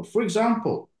landlord. For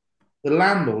example, the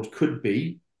landlord could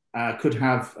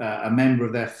have a member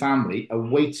of their family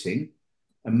awaiting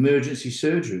emergency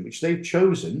surgery, which they've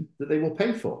chosen that they will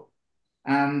pay for.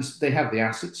 And they have the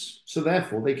assets, so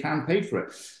therefore they can pay for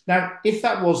it. Now, if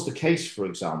that was the case, for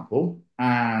example,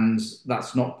 and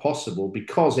that's not possible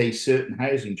because a certain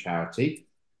housing charity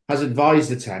has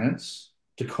advised the tenants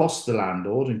to cost the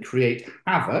landlord and create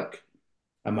havoc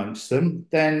amongst them,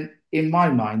 then in my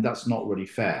mind, that's not really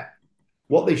fair.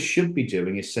 What they should be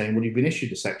doing is saying, well, you've been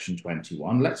issued a Section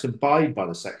 21, let's abide by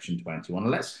the Section 21,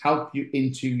 and let's help you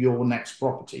into your next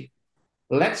property.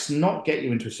 Let's not get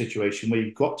you into a situation where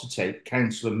you've got to take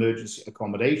council emergency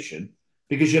accommodation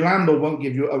because your landlord won't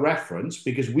give you a reference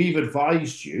because we've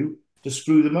advised you to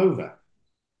screw them over.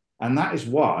 And that is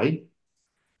why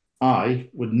I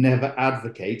would never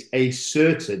advocate a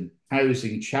certain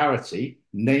housing charity,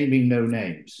 naming no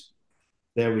names.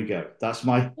 There we go. That's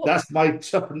my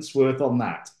tuppence worth on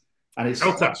that. And it's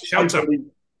Shelter.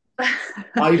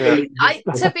 I believe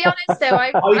To be honest though,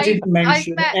 I didn't I've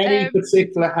mention met any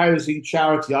particular housing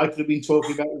charity. I could have been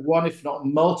talking about one, if not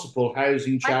multiple,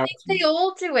 housing I think charities. they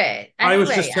all do it I was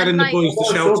anyway. just telling And the like, boys to What I was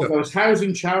talking shelter. about is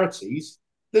housing charities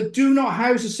that do not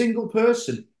house a single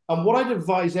person. And what I'd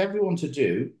advise everyone to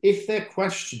do, if they're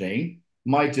questioning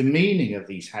my demeaning of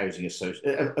these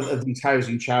of these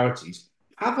housing charities,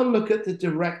 have a look at the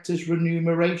director's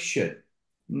remuneration.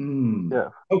 Yeah.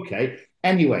 Okay.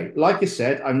 Anyway, like I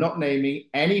said, I'm not naming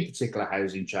any particular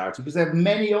housing charity because there are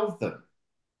many of them.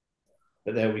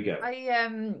 But there we go.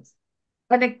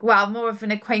 well, more of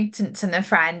an acquaintance and a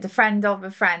friend of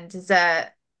a friend is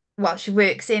well, she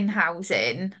works in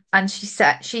housing, and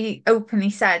she openly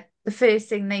said the first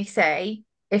thing they say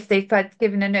if they've had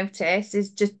given a notice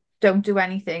is just don't do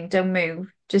anything, don't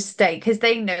move, just stay, because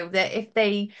they know that if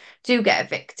they do get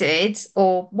evicted,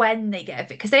 or when they get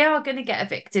evicted, because they are going to get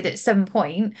evicted at some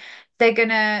point, they're going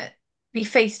to be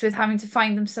faced with having to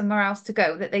find them somewhere else to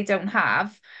go that they don't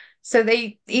have. So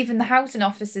even the housing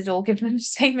officers all give them the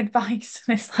same advice.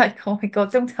 And it's like, oh my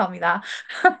God, don't tell me that.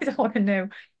 I don't want to know.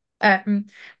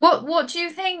 What do you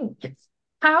think?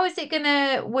 How is it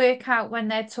gonna work out when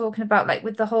they're talking about, like,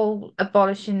 with the whole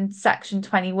abolishing Section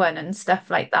 21 and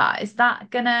stuff like that? Is that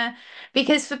gonna,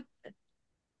 because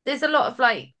there's a lot of,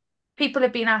 like, people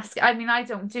have been asking, I mean, I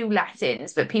don't do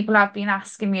lettings, but people have been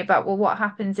asking me about, well, what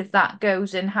happens if that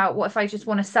goes, and what if I just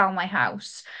want to sell my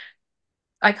house?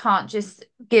 I can't just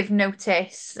give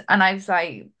notice. And I was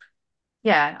like,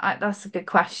 yeah, that's a good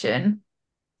question.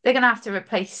 They're gonna have to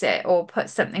replace it or put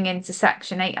something into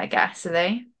Section 8, I guess, are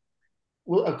they?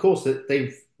 Well, of course, that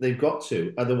they've got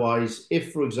to. Otherwise,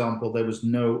 if, for example, there was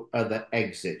no other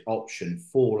exit option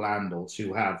for landlords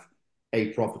who have a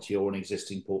property or an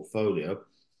existing portfolio,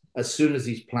 as soon as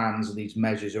these plans and these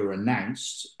measures are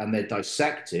announced and they're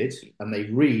dissected and they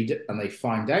read and they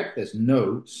find out there's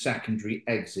no secondary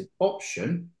exit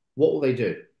option, what will they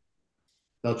do?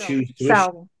 They'll choose to issue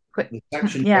Sell quick. the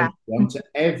Section Yeah. 81 to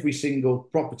every single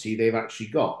property they've actually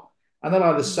got. And they'll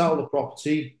either sell the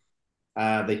property,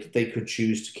 they could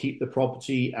choose to keep the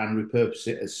property and repurpose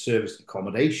it as serviced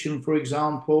accommodation, for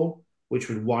example, which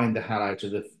would wind the hell out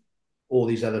of all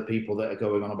these other people that are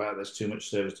going on about there's too much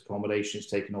serviced accommodation, it's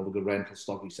taking all the good rental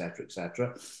stock, etc.,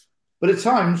 etc. But at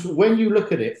times, when you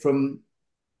look at it from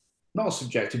not a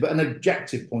subjective but an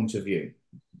objective point of view,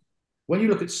 when you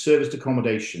look at serviced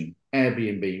accommodation,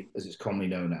 Airbnb as it's commonly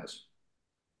known as,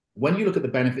 when you look at the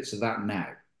benefits of that now,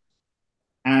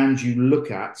 and you look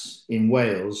at, in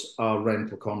Wales, our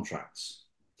rental contracts.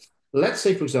 Let's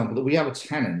say, for example, that we have a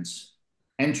tenant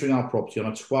entering our property on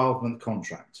a 12-month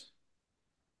contract,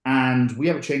 and we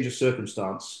have a change of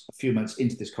circumstance a few months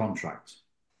into this contract.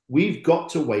 We've got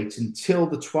to wait until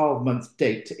the 12-month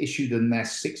date to issue them their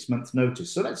 6-month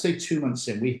notice. So let's say 2 months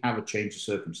in, we have a change of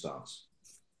circumstance.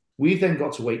 We've then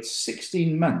got to wait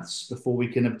 16 months before we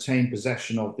can obtain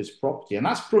possession of this property. And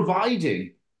that's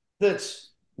providing that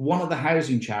one of the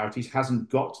housing charities hasn't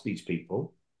got to these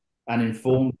people and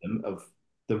informed them of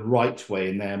the right way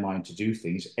in their mind to do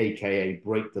things, aka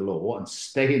break the law and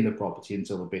stay in the property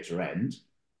until the bitter end,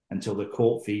 until the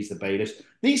court fees, the bailiffs.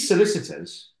 These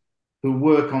solicitors who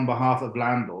work on behalf of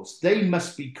landlords, they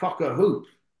must be cock-a-hoop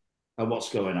at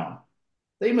what's going on.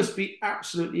 They must be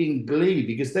absolutely in glee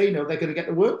because they know they're going to get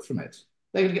the work from it.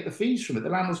 They're going to get the fees from it. The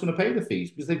landlord's going to pay the fees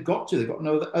because they've got to. They've got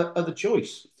no other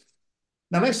choice.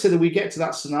 Now, let's say that we get to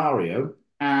that scenario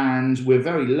and we're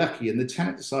very lucky and the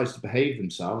tenant decides to behave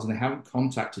themselves and they haven't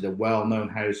contacted a well-known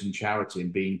housing charity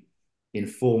and been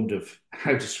informed of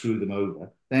how to screw them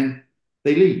over, then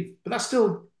they leave. But that's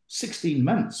still 16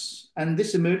 months. And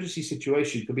this emergency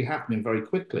situation could be happening very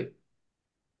quickly.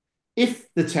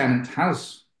 If the tenant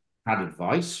has had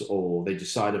advice or they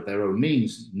decide of their own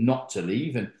means not to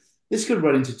leave, and this could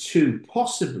run into 2,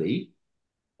 possibly,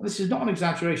 and this is not an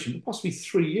exaggeration, but possibly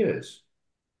 3 years.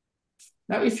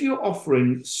 Now, if you're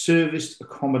offering serviced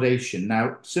accommodation,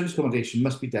 now serviced accommodation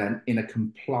must be done in a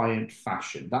compliant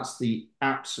fashion. That's the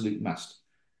absolute must.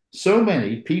 So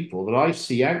many people that I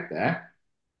see out there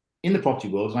in the property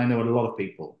world, and I know a lot of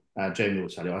people, Jamie will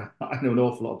tell you, I know an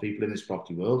awful lot of people in this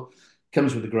property world,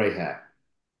 comes with the grey hair,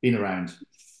 been around.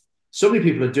 So many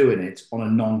people are doing it on a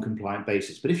non-compliant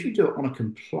basis. But if you do it on a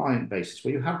compliant basis,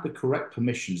 where you have the correct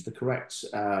permissions, the correct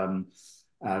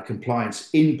compliance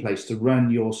in place to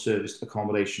run your serviced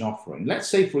accommodation offering. Let's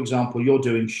say, for example, you're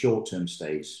doing short-term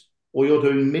stays or you're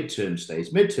doing mid-term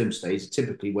stays. Mid-term stays are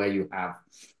typically where you have,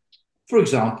 for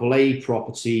example, a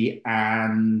property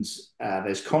and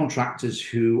there's contractors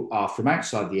who are from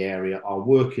outside the area, are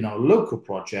working on local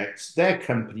projects. Their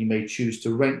company may choose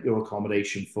to rent your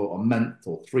accommodation for a month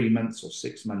or 3 months or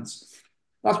 6 months.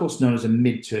 That's what's known as a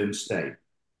midterm stay.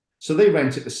 So they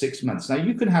rent it for 6 months. Now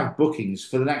you can have bookings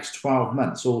for the next 12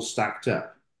 months all stacked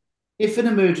up. If an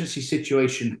emergency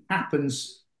situation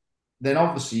happens, then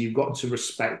obviously you've got to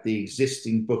respect the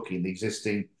existing booking, the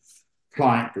existing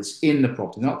client that's in the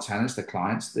property, not tenants, the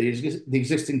clients, the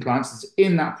existing clients that's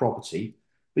in that property.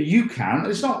 But you can,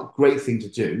 it's not a great thing to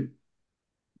do,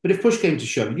 but if push came to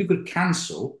shove, you could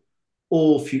cancel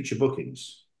all future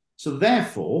bookings. So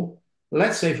therefore,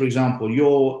 let's say, for example,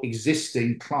 your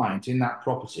existing client in that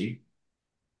property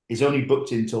is only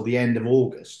booked until the end of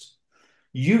August.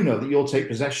 You know that you'll take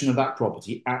possession of that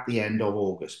property at the end of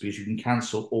August because you can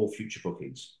cancel all future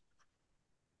bookings.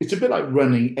 It's a bit like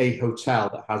running a hotel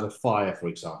that has a fire, for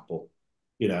example,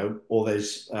 or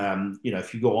there's,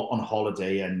 if you go on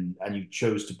holiday and you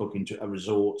chose to book into a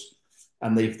resort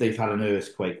and they've had an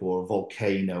earthquake or a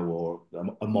volcano or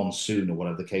a monsoon or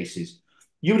whatever the case is,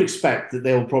 you would expect that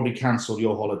they'll probably cancel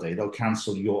your holiday, they'll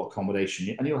cancel your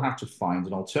accommodation, and you'll have to find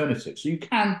an alternative. So you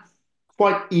can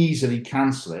quite easily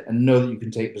cancel it and know that you can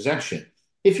take possession.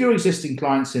 If your existing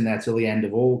client's in there till the end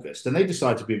of August and they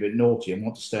decide to be a bit naughty and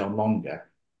want to stay on longer,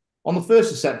 on the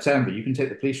 1st of September, you can take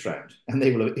the police round and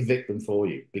they will evict them for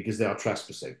you because they are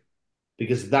trespassing,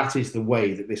 because that is the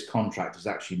way that this contract is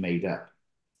actually made up.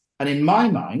 And in my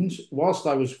mind, whilst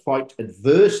I was quite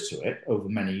adverse to it over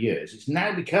many years, it's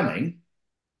now becoming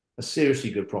a seriously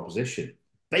good proposition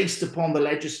based upon the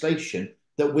legislation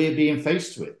that we're being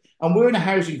faced with. And we're in a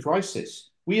housing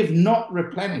crisis. We have not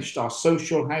replenished our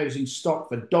social housing stock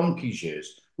for donkey's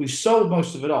years. We've sold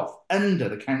most of it off under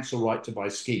the council right to buy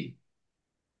scheme.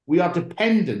 We are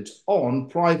dependent on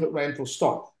private rental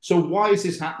stock. So why is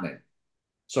this happening?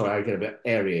 Sorry, I get a bit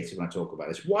aerated when I talk about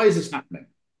this. Why is this happening?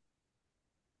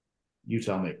 You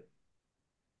tell me.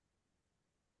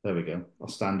 There we go. I'll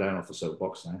stand down off the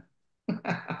soapbox now.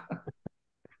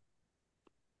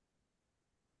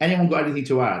 Anyone got anything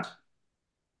to add?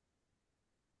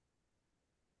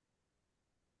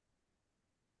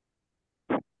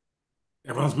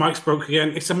 Everyone's mics broke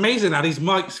again. It's amazing how these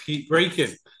mics keep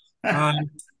breaking. I'm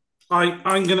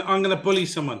gonna bully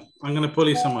someone. I'm gonna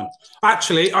bully someone.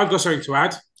 Actually, I've got something to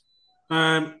add.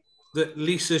 That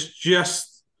Lisa's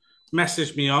just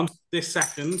messaged me on this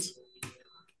second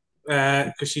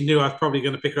because she knew I was probably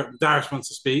going to pick her up. Darius wants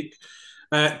to speak.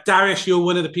 Darius, you're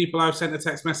one of the people I've sent a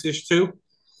text message to.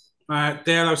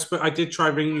 Dale, I did try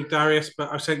ringing you, Darius,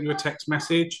 but I sent you a text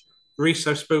message. Reese,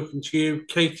 I've spoken to you.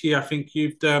 Katie, I think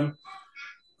you've done.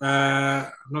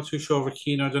 I'm not too sure,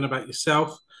 Rakina, I don't know about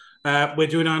yourself. We're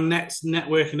doing our next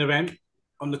networking event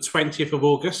on the 20th of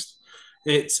August.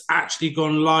 It's actually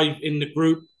gone live in the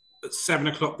group at 7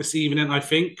 o'clock this evening, I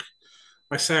think.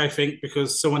 I say I think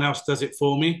because someone else does it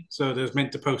for me. So there's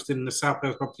meant to post in the South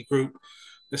Wales Property Group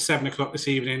at 7 o'clock this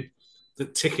evening. The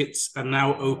tickets are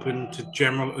now open to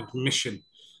general admission.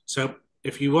 So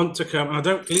if you want to come,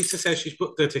 Lisa says she's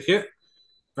booked her ticket.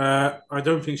 I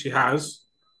don't think she has.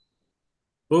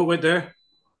 Oh, wait there.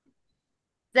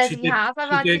 Does he have? I've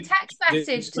had the text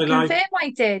message to confirm I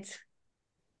did.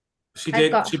 She I've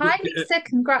did. got, hi Lisa,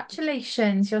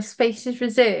 congratulations, your space is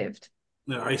reserved.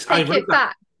 No, Take it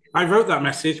back. I wrote that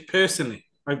message personally.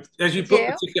 As you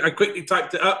booked the ticket, I quickly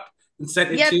typed it up and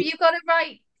sent it to you. Yeah, but you've got to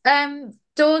write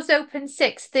doors open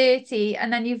 6:30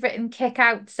 and then you've written kick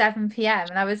out 7 p.m.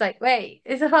 And I was like, wait,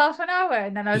 is it half an hour?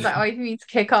 And then I was like, oh, you mean to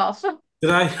kick off. Did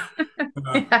I?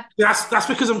 Yeah. That's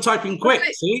because I'm typing quick.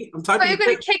 See, I'm typing. But you're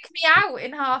going to kick me out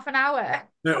in half an hour.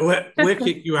 No, we'll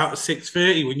kick you out at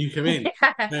 6:30 when you come in.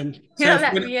 You'll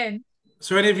let me in.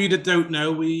 So any of you that don't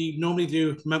know, we normally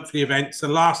do monthly events. The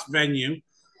last venue,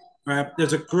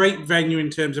 there's a great venue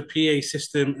in terms of PA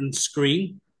system and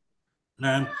screen.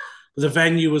 The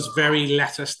venue was very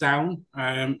let us down.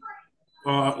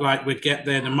 Or like we'd get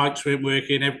there, the mics weren't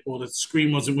working, or the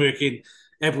screen wasn't working.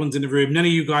 Everyone's in the room. None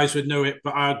of you guys would know it,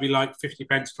 but I'd be like 50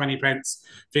 pence, 20 pence,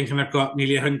 thinking I've got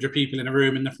nearly 100 people in a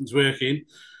room and nothing's working.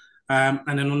 And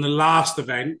then on the last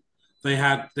event, they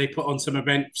put on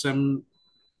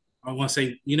I want to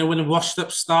say, when the washed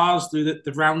up stars do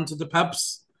the rounds of the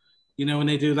pubs, when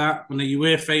they do that, when you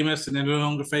were famous and they're no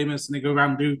longer famous and they go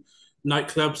around and do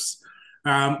nightclubs.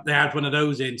 They had one of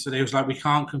those in, so they was like, we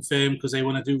can't confirm because they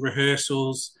want to do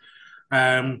rehearsals.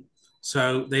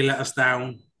 So they let us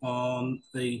down on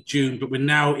the June, but we're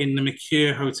now in the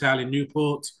McCure Hotel in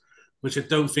Newport, which I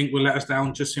don't think will let us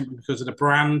down just simply because of the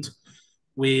brand.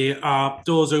 Our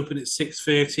doors open at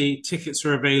 6:30. Tickets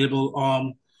are available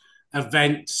on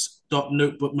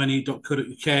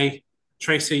events.notebookmoney.co.uk.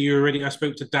 Tracy, I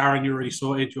spoke to Darren, you already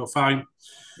sorted, you're fine.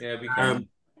 Yeah, we can.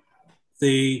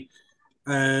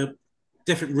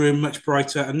 different room, much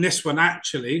brighter. And this one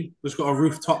actually has got a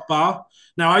rooftop bar.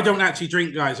 Now, I don't actually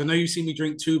drink, guys. I know you've seen me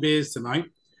drink 2 beers tonight.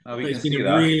 Oh, we But can it's been see a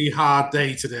that. really hard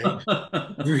day today.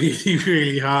 Really,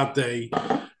 really hard day.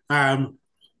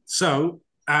 So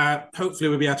hopefully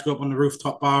we'll be able to go up on the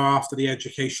rooftop bar after the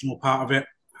educational part of it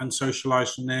and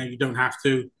socialise from there. You don't have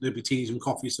to. There'll be teas and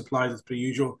coffee supplied as per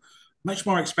usual. Much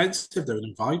more expensive though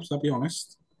than Vibes, I'll be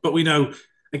honest. But we know,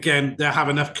 again, they'll have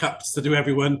enough cups to do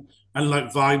everyone. And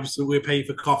like Vibes, that we'll pay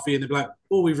for coffee and they'll be like,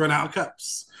 oh, we've run out of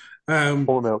cups.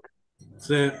 Whole milk.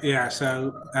 So, yeah,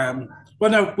 so, well,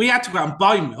 no, we had to go out and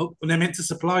buy milk when they're meant to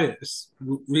supply it. It's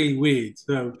really weird.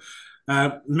 So,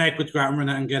 Meg would go out and run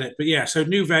out and get it. But yeah, so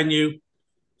new venue,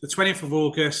 the 20th of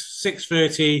August,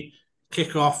 6:30,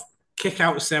 kick off, kick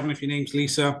out at 7 if your name's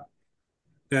Lisa.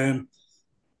 And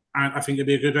I think it'd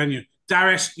be a good venue.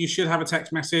 Darius, you should have a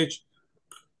text message.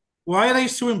 Why are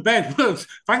these two in bed?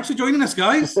 Thanks for joining us,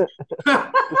 guys. I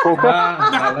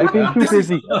like They've been that. too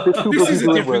busy. They're too This busy is a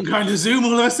doing different work. kind of Zoom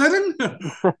all of a sudden.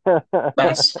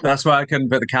 That's why I couldn't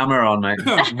put the camera on, mate.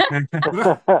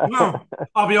 No,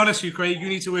 I'll be honest with you, Craig. You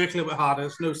need to work a little bit harder.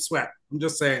 There's no sweat. I'm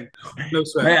just saying. No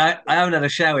sweat. Mate, I haven't had a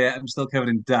shower yet. I'm still covered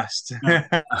in dust. No.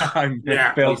 I'm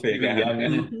Yeah. filthy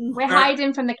again. We're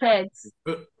hiding from the kids.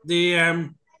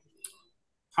 The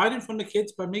hiding from the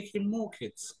kids by making more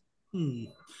kids.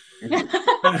 Craig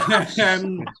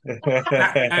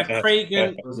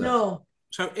and No.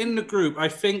 so in the group, I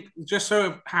think just show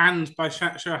of hand,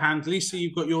 Lisa,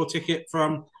 you've got your ticket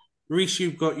from Reese,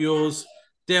 you've got yours,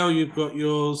 Dale, you've got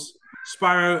yours,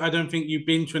 Sparrow, I don't think you've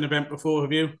been to an event before,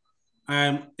 have you?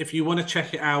 If you want to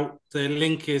check it out, the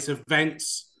link is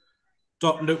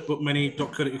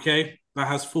events.notebookmoney.co.uk. That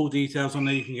has full details on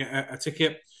there. You can get a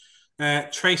ticket.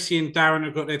 Tracy and Darren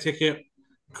have got their ticket.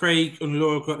 Craig and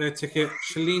Laura got their ticket.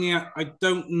 Shalina, I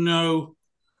don't know.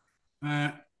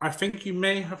 I think you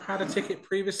may have had a ticket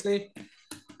previously.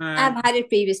 I've had it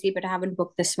previously, but I haven't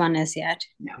booked this one as yet.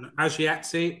 No. As yet,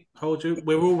 see, hold you.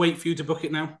 We're all waiting for you to book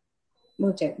it now.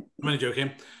 We'll do. I'm only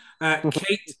joking.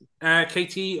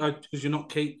 Katie, because you're not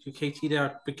Kate, you're Katie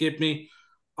there. Forgive me.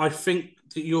 I think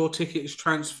that your ticket is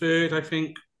transferred. I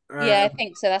think. Yeah, I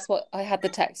think so. That's what I had the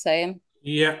text saying.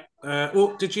 Yeah.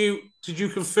 Well, did you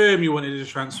confirm you wanted it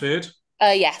transferred?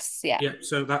 Yes. Yeah. Yeah.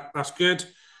 So that's good.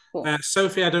 Cool.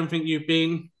 Sophie, I don't think you've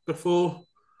been before.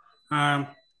 The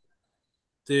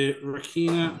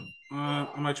Rakina.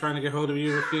 Am I trying to get hold of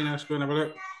you, Rakina? Let's go and have a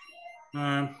look.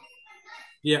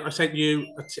 Yeah, I sent you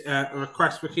a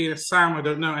request, Rakina. Sam, I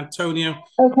don't know. Antonio.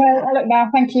 Okay, I'll look now.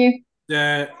 Thank you.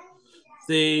 The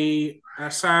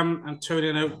Sam,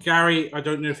 Antonio, no. Gary, I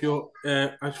don't know if you're.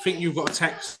 I think you've got a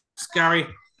text, Gary.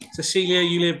 Cecilia,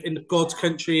 you live in the God's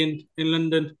country in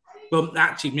London. Well,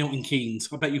 actually, Milton Keynes.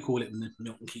 I bet you call it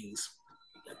Milton Keynes.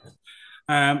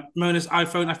 Mona's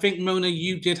iPhone. I think, Mona,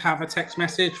 you did have a text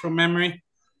message from memory.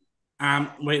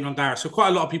 Waiting on Dara. So quite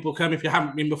a lot of people come if you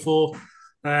haven't been before.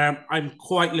 I'm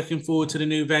quite looking forward to the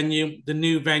new venue. The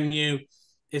new venue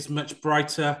is much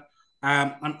brighter.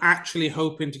 I'm actually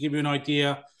hoping to give you an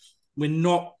idea. I'm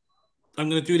going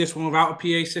to do this one without a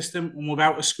PA system and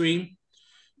without a screen.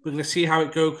 We're going to see how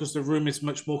it goes because the room is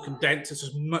much more condensed. It's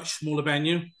a much smaller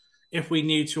venue. If we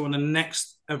need to, on the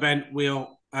next event,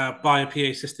 we'll buy a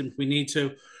PA system if we need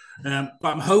to. But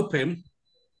I'm hoping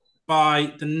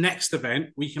by the next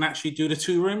event, we can actually do the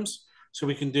 2 rooms. So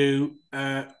we can do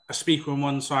a speaker on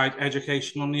one side,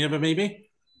 education on the other, maybe.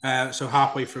 So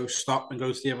halfway through, stop and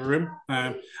go to the other room.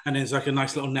 And there's like a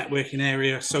nice little networking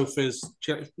area, sofas.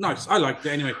 Nice. I liked it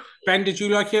anyway. Ben, did you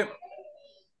like it?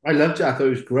 I loved it. I thought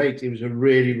it was great. It was a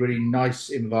really, really nice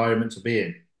environment to be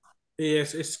in.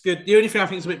 Yes, it's good. The only thing I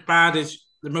think is a bit bad is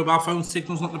the mobile phone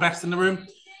signal's not the best in the room.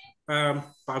 But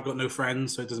I've got no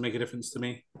friends, so it doesn't make a difference to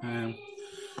me.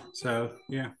 So,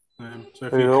 yeah. So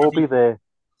if We'll all be there.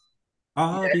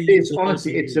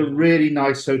 It's a really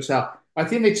nice hotel. I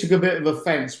think they took a bit of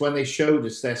offence when they showed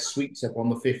us their suites up on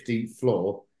the 15th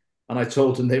floor, and I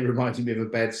told them they reminded me of a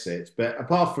bed sit. But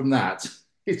apart from that,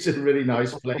 it's a really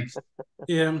nice place.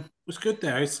 Yeah, it was good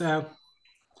there. It's I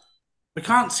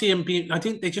can't see them being. I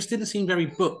think they just didn't seem very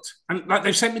booked, and like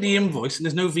they've sent me the invoice and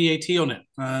there's no VAT on it,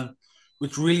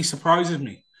 which really surprises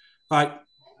me. Like,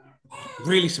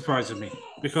 really surprises me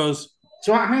because.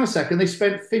 So hang on a second. They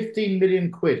spent 15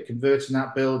 million quid converting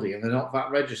that building, and they're not VAT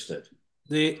registered.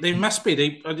 They must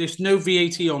be. There's no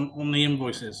VAT on the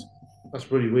invoices.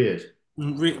 That's really weird.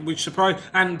 Which surprised.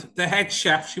 And the head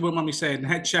chef, she won't mind me saying, the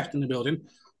head chef in the building,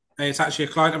 it's actually a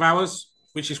client of ours,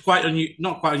 which is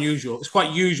not quite unusual. It's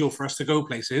quite usual for us to go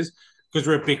places because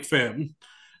we're a big firm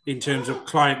in terms of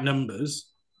client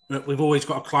numbers. we've always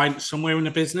got a client somewhere in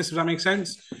the business, if that makes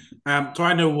sense. So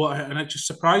I know what, and it just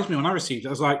surprised me when I received it.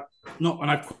 I was like, no, and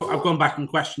I've gone back and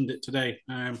questioned it today.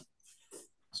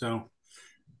 So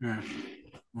yeah,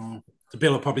 well, the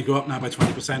bill will probably go up now by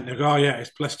 20%. They'll go, oh yeah, it's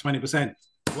plus 20%.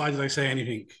 Why did I say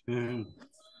anything?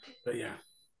 But yeah,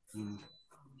 the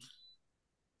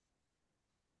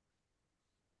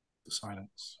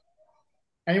silence.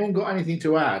 Anyone got anything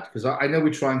to add? Because I know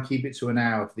we try and keep it to an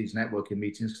hour for these networking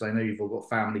meetings, because I know you've all got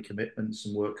family commitments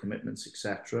and work commitments,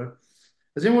 etc.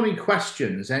 Has anyone any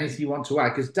questions? Anything you want to add?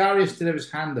 Because Darius did have his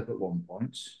hand up at one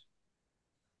point.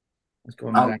 Let's go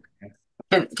on down.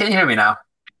 Can you hear me now?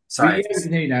 Sorry. Yeah, we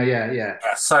can hear you now. Yeah.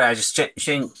 Sorry, I just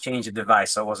changed the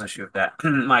device, so I wasn't sure if that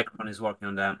microphone is working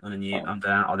on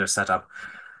the other setup.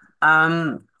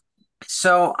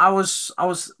 So I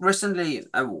was recently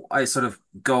I sort of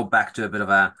go back to a bit of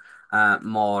a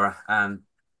more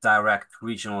direct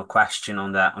regional question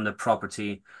on the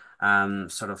property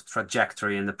sort of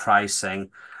trajectory and the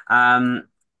pricing.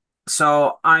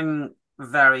 So I'm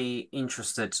very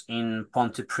interested in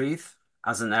Pontypridd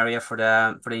as an area for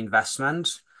the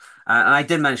investment, and I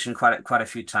did mention quite a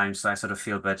few times, so I sort of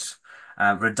feel a bit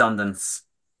redundant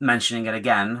mentioning it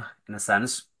again in a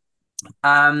sense.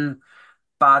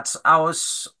 But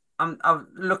I'm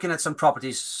looking at some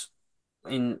properties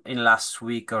in last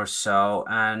week or so,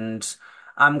 and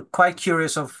I'm quite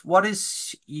curious of what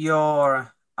is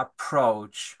your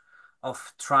approach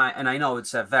of try, and I know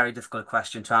it's a very difficult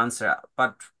question to answer,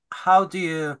 but how do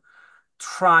you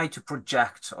try to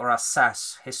project or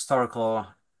assess historical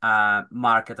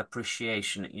market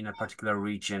appreciation in a particular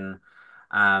region?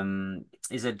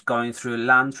 Is it going through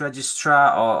land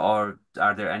registrar, or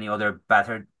are there any other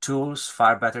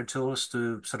far better tools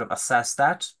to sort of assess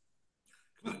that?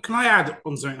 Can I add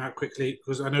on something that quickly?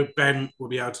 Because I know Ben will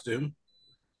be able to do.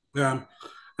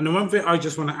 And the one thing I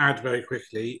just want to add very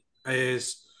quickly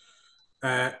is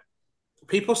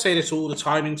people say this all the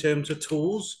time in terms of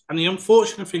tools. And the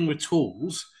unfortunate thing with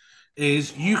tools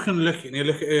is you can look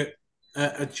at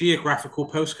a geographical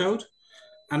postcode,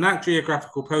 and that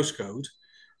geographical postcode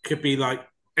could be like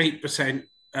 8%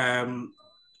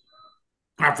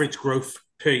 average growth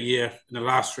per year in the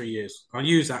last 3 years. I'll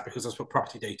use that because that's what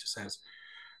property data says.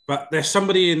 But there's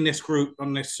somebody in this group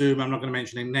on this Zoom, I'm not going to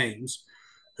mention any names,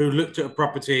 who looked at a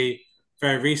property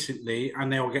very recently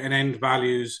and they were getting end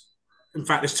values. In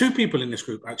fact, there's 2 people in this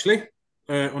group actually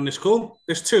on this call.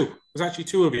 There's 2. There's actually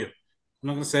 2 of you. I'm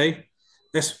not going to say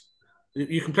this.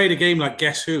 You can play the game like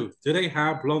Guess Who? Do they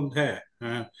have blonde hair?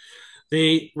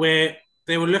 Where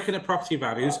they were looking at property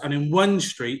values, and in one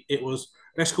street it was,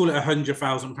 let's call it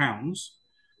 £100,000,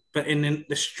 but in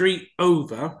the street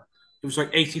over it was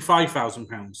like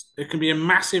 £85,000. There can be a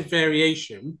massive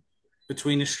variation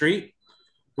between the street,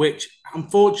 which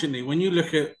unfortunately, when you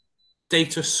look at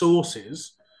data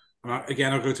sources,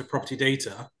 again, I'll go to property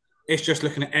data, it's just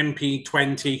looking at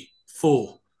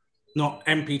MP24, not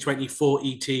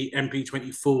MP24ET,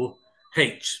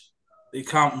 MP24H. It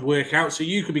can't work out. So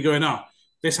you could be going,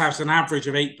 this has an average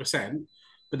of 8%,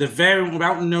 but the variant,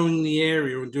 without knowing the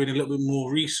area and doing a little bit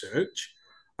more research,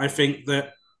 I think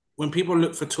that when people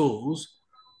look for tools,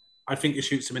 I think it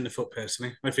shoots them in the foot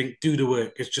personally. I think do the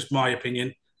work. It's just my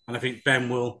opinion. And I think Ben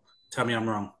will tell me I'm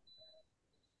wrong.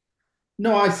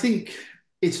 No, I think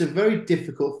it's a very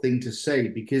difficult thing to say,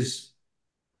 because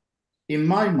in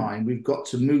my mind, we've got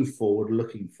to move forward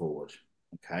looking forward.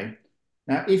 Okay.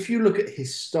 Now, if you look at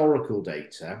historical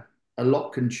data, a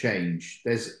lot can change.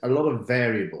 There's a lot of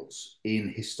variables in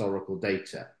historical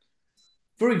data.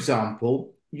 For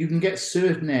example, you can get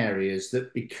certain areas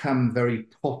that become very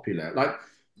popular. Like,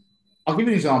 I'll give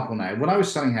you an example now. When I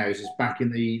was selling houses back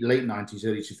in the late 90s,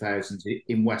 early 2000s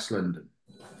in West London,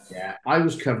 yeah, I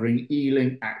was covering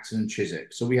Ealing, Acton, and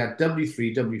Chiswick. So we had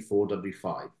W3, W4,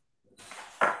 W5.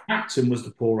 Acton was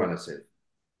the poor relative.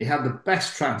 It had the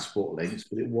best transport links,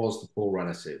 but it was the poor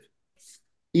relative.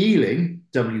 Ealing,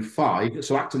 W5,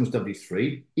 so Acton was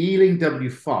W3. Ealing,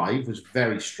 W5 was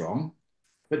very strong,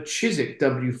 but Chiswick,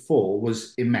 W4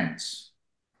 was immense.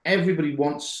 Everybody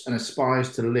wants and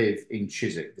aspires to live in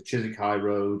Chiswick, the Chiswick High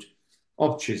Road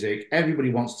of Chiswick. Everybody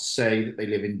wants to say that they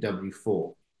live in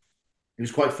W4. It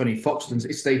was quite funny. Foxton's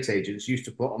estate agents used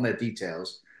to put on their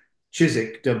details,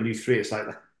 Chiswick W3. It's like,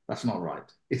 that's not right.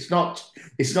 It's not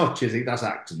Chiswick, that's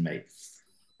Acton, mate.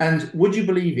 And would you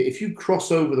believe it? If you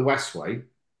cross over the Westway,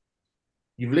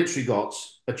 you've literally got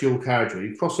a dual carriageway.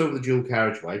 You cross over the dual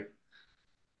carriageway,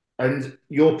 and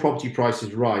your property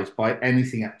prices rise by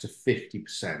anything up to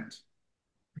 50%.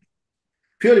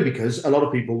 Purely because a lot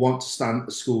of people want to stand at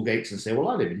the school gates and say, well,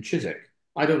 I live in Chiswick.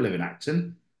 I don't live in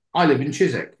Acton. I live in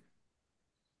Chiswick.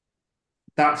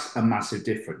 That's a massive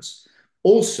difference.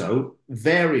 Also,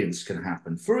 variance can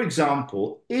happen. For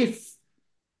example, if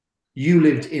you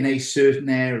lived in a certain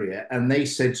area and they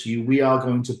said to you, we are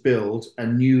going to build a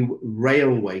new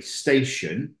railway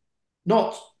station,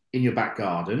 not in your back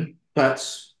garden, but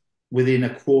within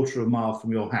a quarter of a mile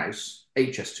from your house,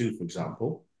 HS2, for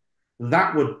example,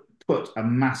 that would put a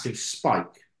massive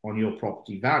spike on your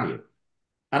property value.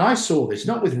 And I saw this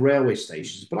not with railway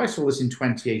stations, but I saw this in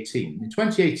 2018. In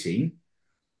 2018,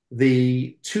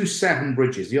 the two Severn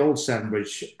bridges, the old Severn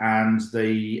Bridge and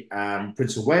the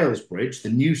Prince of Wales Bridge, the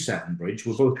new Severn Bridge,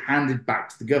 were both handed back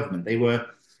to the government. They were,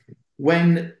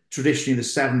 when traditionally the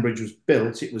Severn Bridge was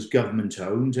built, it was government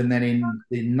owned. And then in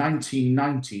the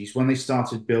 1990s, when they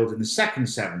started building the second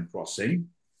Severn crossing,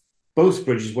 both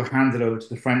bridges were handed over to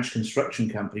the French construction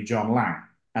company, John Lang.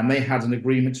 And they had an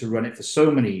agreement to run it for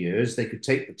so many years. They could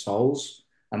take the tolls,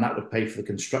 and that would pay for the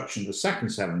construction of the second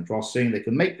Severn crossing. They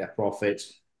could make their profit,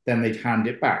 then they'd hand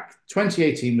it back.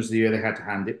 2018 was the year they had to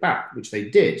hand it back, which they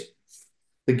did.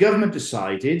 The government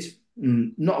decided,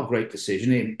 not a great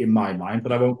decision in my mind,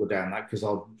 but I won't go down that because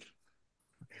I'll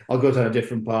go down a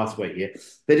different pathway here.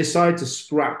 They decided to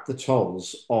scrap the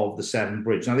tolls of the Severn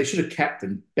Bridge. Now, they should have kept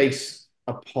them based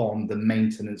upon the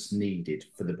maintenance needed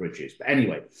for the bridges. But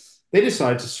anyway, they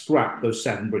decided to scrap those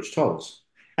Severn Bridge tolls.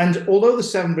 And although the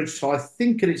Severn Bridge toll, I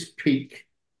think at its peak,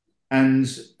 and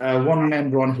one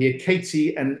member on here,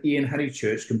 Katie and Ian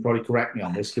Honeychurch, can probably correct me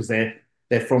on this because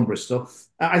they're from Bristol.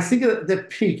 I think at the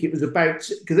peak it was about,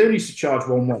 because they only used to charge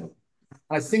one way.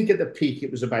 I think at the peak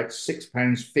it was about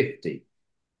 £6.50.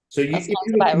 So that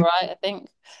sounds about right, I think.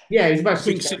 Yeah, it was about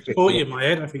 £6.40 in my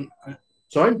head. I think.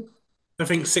 Sorry, I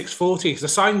think £6.40 because the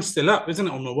sign's still up, isn't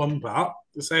it? On the one part,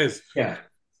 it says. Yeah.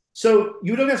 So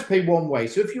you don't have to pay one way.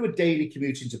 So if you were daily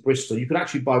commuting to Bristol, you could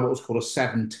actually buy what was called a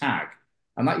Severn tag.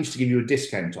 And that used to give you a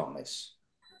discount on this.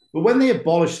 But when they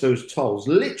abolished those tolls,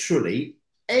 literally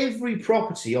every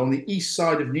property on the east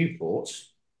side of Newport,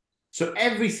 so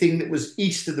everything that was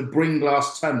east of the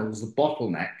Bringlass tunnels, the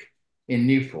bottleneck in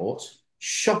Newport,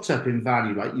 shot up in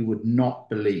value like you would not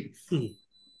believe.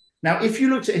 Now, if you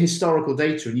looked at historical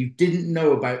data and you didn't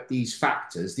know about these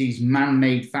factors, these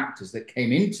man-made factors that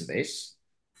came into this,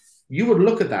 you would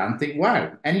look at that and think,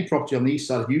 wow, any property on the east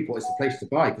side of Newport is the place to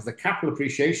buy because the capital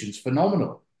appreciation is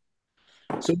phenomenal.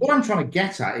 So what I'm trying to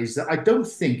get at is that I don't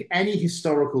think any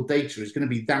historical data is going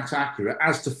to be that accurate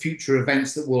as to future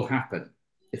events that will happen,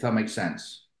 if that makes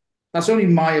sense. That's only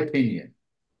my opinion.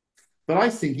 But I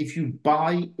think if you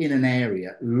buy in an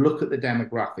area, look at the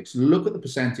demographics, look at the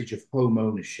percentage of home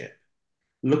ownership,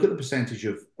 look at the percentage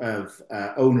of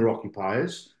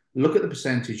owner-occupiers, look at the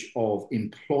percentage of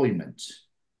employment,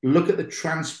 look at the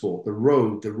transport, the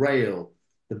road, the rail,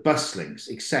 the bus links,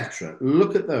 etc.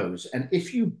 Look at those. And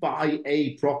if you buy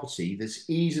a property that's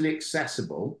easily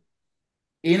accessible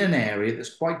in an area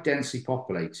that's quite densely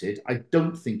populated, I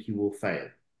don't think you will fail.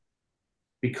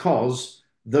 Because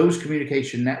those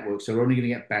communication networks are only going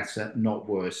to get better, not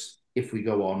worse, if we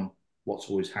go on what's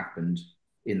always happened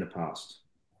in the past.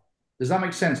 Does that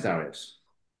make sense, Darius?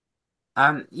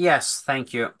 Yes,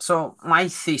 thank you. So my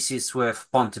thesis with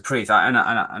Pontypridd,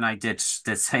 and I did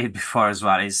say it before as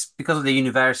well, is because of the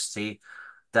university,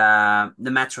 the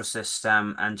metro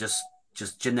system, and just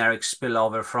generic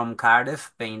spillover from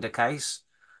Cardiff being the case,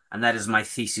 and that is my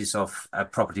thesis of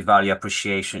property value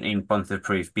appreciation in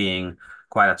Pontypridd being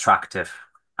quite attractive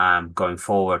going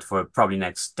forward for probably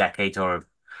next decade or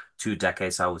 2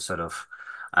 decades. I would sort of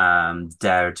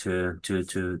dare to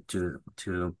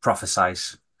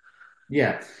prophesize.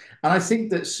 Yeah. And I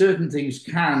think that certain things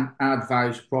can add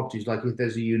value to properties, like if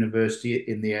there's a university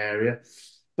in the area.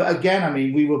 But again, I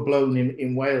mean, we were blown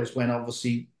in Wales when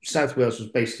obviously South Wales was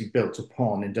basically built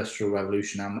upon Industrial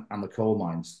Revolution and the coal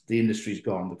mines. The industry's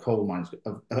gone, the coal mines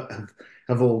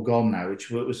have all gone now,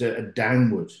 which was a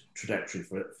downward trajectory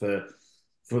for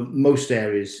most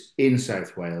areas in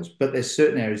South Wales. But there's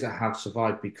certain areas that have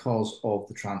survived because of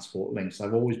the transport links.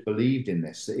 I've always believed in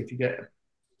this, that if you get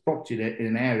property in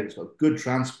an area that's got good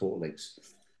transport links.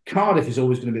 Cardiff is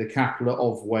always going to be the capital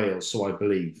of Wales, so I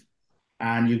believe.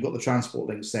 And you've got the transport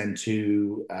links then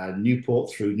to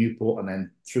Newport, through Newport, and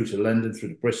then through to London, through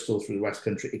to Bristol, through the West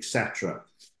Country, etc.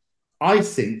 I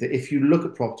think that if you look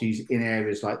at properties in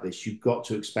areas like this, you've got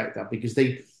to expect that because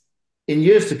in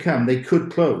years to come, they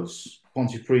could close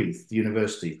Pontypridd, the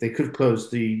university. They could close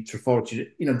the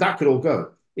Treforest. That could all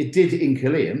go. It did in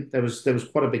Caerleon. There was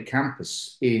quite a big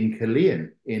campus in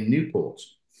Caerleon in Newport,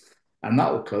 and that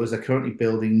will close. They're currently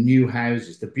building new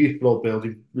houses. The beautiful old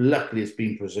building, luckily, it's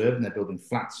been preserved, and they're building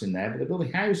flats in there, but they're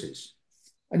building houses.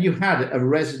 And you had a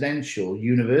residential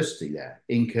university there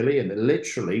in Caerleon that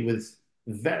literally, with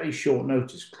very short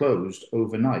notice, closed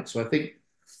overnight. So I think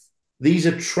these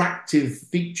attractive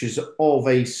features of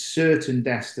a certain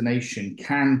destination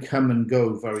can come and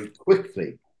go very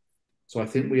quickly. So I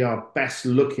think we are best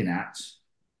looking at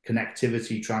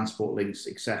connectivity, transport links,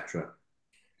 etc.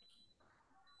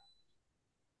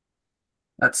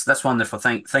 That's wonderful.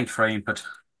 Thank you for your input.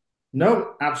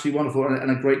 No, absolutely wonderful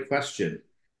and a great question.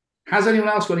 Has anyone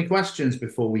else got any questions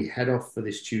before we head off for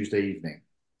this Tuesday evening?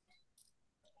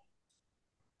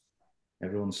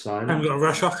 Everyone's silent. I'm going to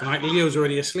rush off tonight. Leo's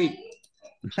already asleep.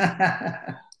 Tends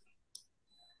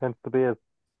to be it.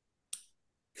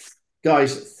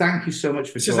 Guys, thank you so much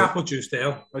for This is apple juice,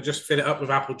 Dale. I just fill it up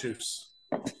with apple juice.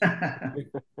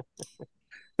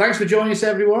 Thanks for joining us,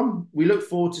 everyone. We look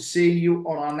forward to seeing you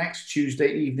on our next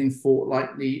Tuesday evening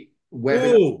fortnightly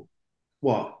webinar. Ooh,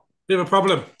 What? bit of a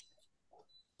problem.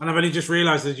 And I've only just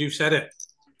realised that you've said it.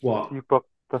 What? You booked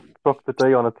the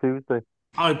day on a Tuesday.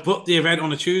 I booked the event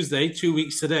on a Tuesday, 2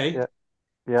 weeks today. Yeah.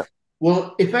 Yeah.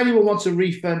 Well, if anyone wants a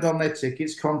refund on their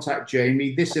tickets, contact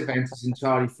Jamie. This event is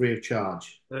entirely free of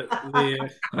charge. Can I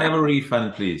have a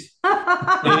refund, please?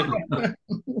 Do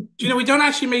you know, we don't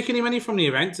actually make any money from the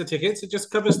event, the tickets. It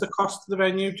just covers the cost of the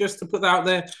venue, just to put that out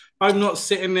there. I'm not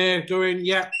sitting there going,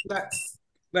 yeah,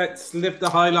 let's live the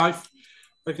high life.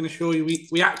 I can assure you,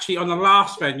 we actually, on the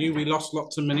last venue, we lost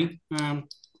lots of money.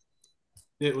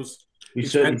 It was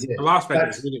expensive. The last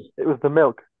venue. It was the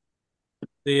milk.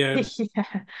 Yeah.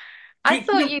 I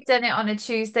thought you'd done it on a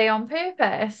Tuesday on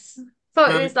purpose.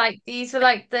 Thought it was like these were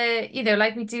like the,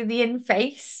 like we do the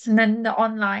in-face and then the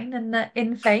online and the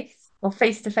in-face or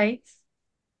face-to-face.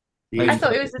 I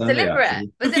thought it was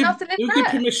deliberate. Was it not deliberate? Who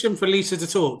gave permission for Lisa to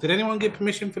talk? Did anyone give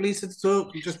permission for Lisa to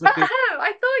talk? Just I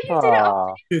thought you did it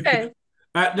on purpose.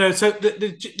 No, so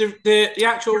the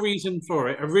actual reason for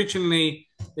it, originally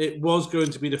it was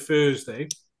going to be the Thursday,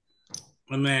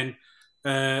 and then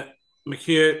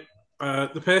McCure,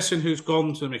 the person who's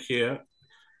gone to McCure,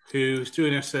 who's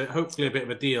doing us hopefully a bit of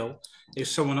a deal, is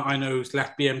someone that I know who's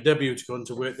left BMW to go on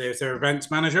to work there as their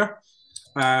events manager,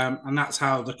 and that's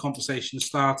how the conversation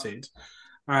started.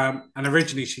 And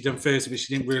originally she'd done Thursday, but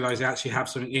she didn't realise they actually have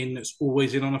something in that's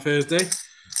always in on a Thursday.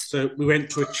 So we went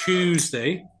to a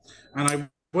Tuesday, and I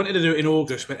wanted to do it in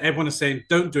August, but everyone is saying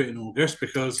don't do it in August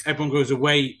because everyone goes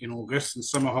away in August and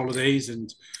summer holidays,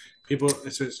 and people,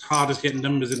 so it's hard to get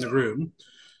numbers in the room,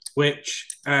 which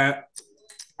I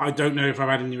don't know if I've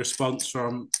had any response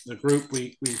from the group.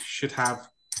 We should have.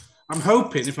 I'm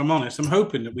hoping, if I'm honest,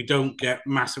 that we don't get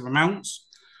massive amounts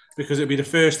because it'll be the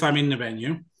first time in the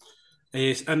venue.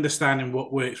 Is understanding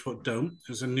what works, what don't,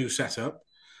 because a new setup,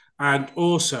 and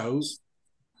also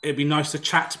it'd be nice to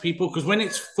chat to people because when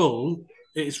it's full,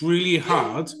 it's really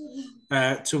hard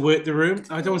to work the room.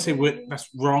 I don't want to say work, that's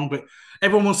wrong, but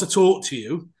everyone wants to talk to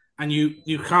you, and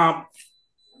you can't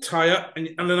tie up, and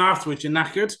then afterwards you're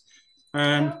knackered.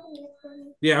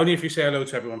 Yeah, only if you say hello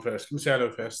to everyone first. Can you say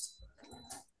hello first?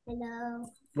 Hello.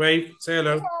 Wait, say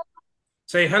hello. Hello.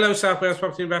 Say hello, South Wales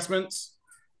Property Investments.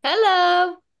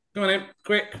 Hello. Come on in,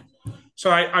 quick.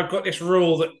 Sorry, I've got this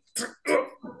rule that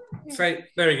say,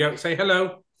 there we go. Say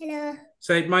hello. Hello.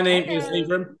 Say, my name is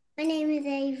Avram. My name is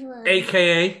Avram.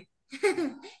 AKA.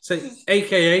 Say,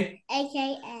 AKA.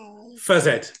 AKA.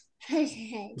 Fuzzhead.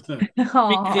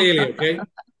 Speak clearly, okay?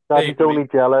 Daddy's only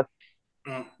jealous.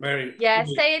 Oh, very. Yeah,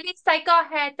 say at least I got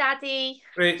here, Daddy.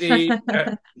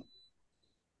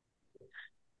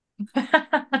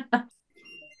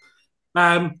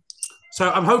 So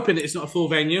I'm hoping it's not a full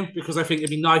venue because I think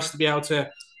it'd be nice to be able to.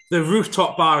 The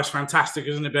rooftop bar is fantastic,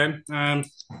 isn't it, Ben?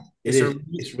 It's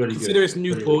really consider good. it's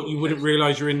Newport. You wouldn't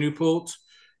realise you're in Newport.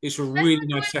 It's a really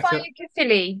nice setup.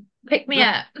 Caerphilly, pick me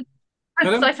up. So I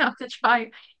don't have to drive.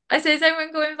 I said, is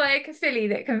anyone going via Caerphilly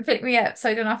that can pick me up so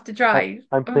I don't have to drive?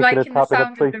 I'm taking a tap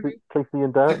at Tracy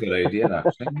and Dan. That's a good idea,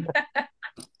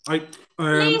 actually.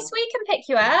 Please, we can pick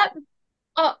you up.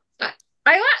 Oh,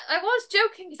 I was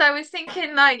joking because I was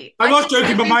thinking like I was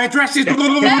joking, but my address is. I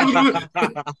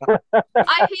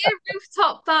hear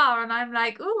rooftop bar and I'm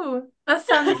like, ooh, that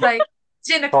sounds like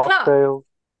gin o'clock. You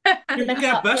can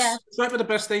get a bus. Yeah. It's right by the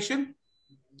bus station.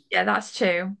 Yeah, that's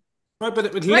true. Right, but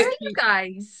it would. Where are you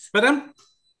guys?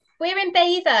 We're in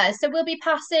Bather, so we'll be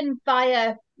passing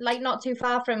via, like, not too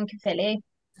far from Caerphilly.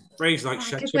 Ray's like,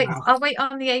 shut wait, I'll wait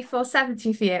on the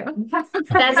A470 for you.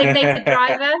 Designated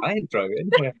driver. I ain't driving.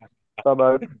 But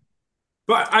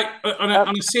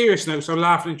on a serious note, so I'm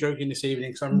laughing and joking this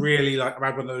evening because I'm really like, I've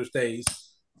had one of those days.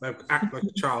 I act like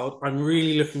a child. I'm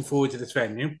really looking forward to this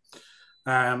venue.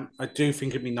 I do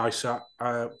think it'd be nicer.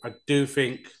 I do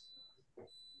think.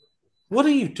 What are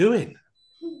you doing?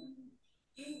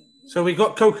 So we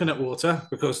got coconut water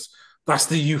because That's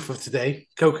the youth of today,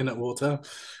 coconut water,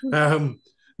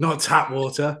 not tap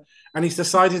water. And he's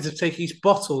decided to take his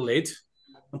bottle lid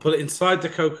and put it inside the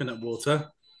coconut water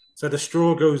so the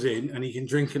straw goes in and he can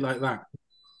drink it like that.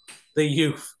 The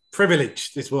youth,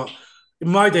 privileged is what, in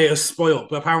my day, it was spoiled,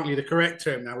 but apparently the correct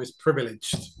term now is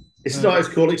privileged. It's not, it's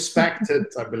called expectant,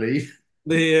 I believe.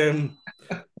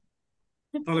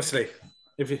 Honestly,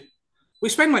 we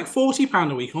spend like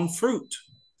 £40 a week on fruit.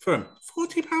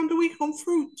 £40 a week on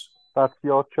fruit. That's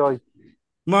your choice.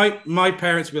 My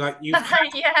parents would be like, Yeah.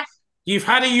 you've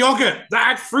had a yogurt that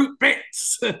had fruit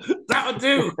bits. That'll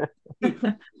do.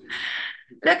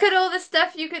 Look at all the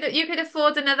stuff you could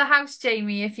afford another house,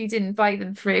 Jamie, if you didn't buy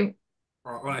them fruit.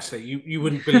 Honestly, you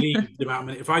wouldn't believe the amount of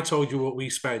money. If I told you what we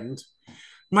spend,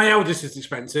 my eldest is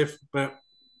expensive, but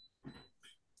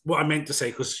what I meant to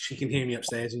say, because she can hear me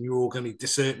upstairs and you're all going to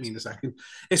desert me in a second,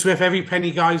 it's worth every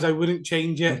penny, guys. I wouldn't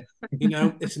change it. You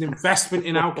know, it's an investment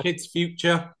in our kids'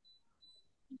 future.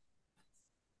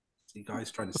 See,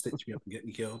 guys trying to stitch me up and get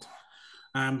me killed.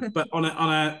 But on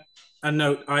a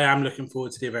note, I am looking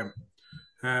forward to the event.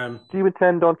 Do you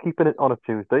intend on keeping it on a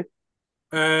Tuesday?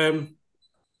 I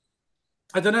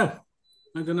don't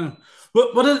know.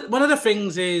 But one of the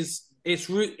things is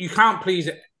you can't please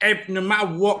it. No matter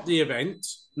what the event,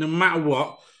 no matter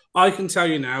what, I can tell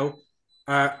you now,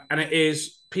 and it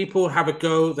is people have a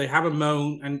go, they have a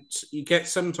moan, and you get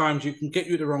sometimes you can get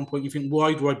you at the wrong point. You think,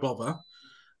 why do I bother?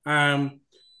 And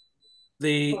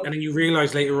then you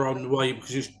realise later on why,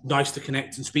 because it's nice to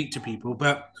connect and speak to people.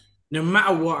 But no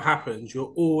matter what happens,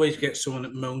 you'll always get someone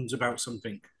that moans about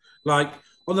something. Like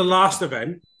on the last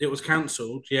event, it was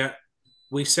cancelled. Yeah,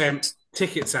 we sent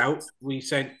tickets out, we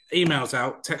sent emails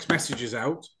out, text messages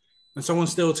out, and someone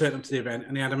still turned up to the event,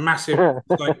 and they had a massive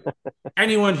like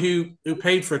anyone who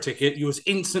paid for a ticket, you was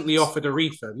instantly offered a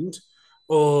refund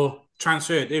or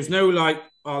transferred. There's no like,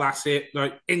 oh, that's it,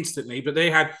 like instantly. But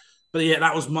yeah,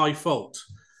 that was my fault.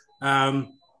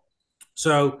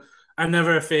 So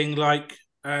another thing, like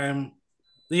the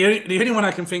only one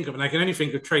I can think of, and I can only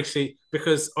think of Tracy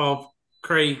because of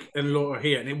Craig and Laura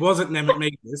here, and it wasn't them at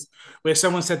Makers, where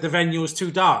someone said the venue was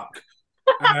too dark.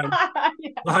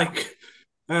 Like,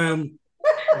 was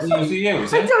it you?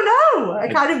 Was I it? don't know. I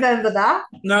can't remember that.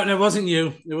 No, it wasn't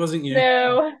you. It wasn't you.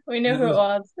 No, we know who it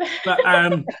was. But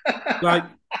like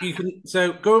you can.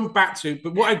 So going back to,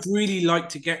 but what I'd really like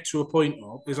to get to a point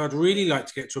of is I'd really like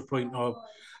to get to a point of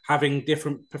having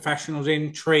different professionals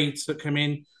in trades that come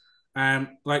in.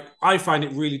 Like I find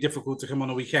it really difficult to come on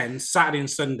a weekend. Saturday and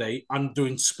Sunday, I'm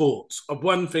doing sports of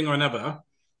one thing or another.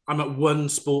 I'm at one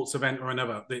sports event or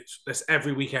another. That's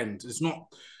every weekend. It's not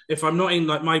if I'm not in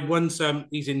like my one son.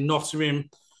 He's in Nottingham.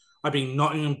 I've been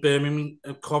Nottingham, Birmingham,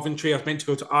 Coventry. I was meant to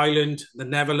go to Ireland, the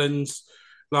Netherlands.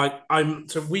 Like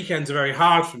so weekends are very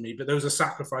hard for me, but those are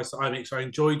sacrifices that I make. So I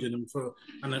enjoy doing them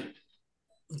and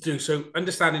do so.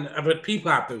 Understanding other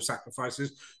people have those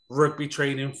sacrifices, rugby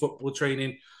training, football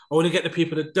training. I want to get the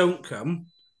people that don't come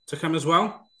to come as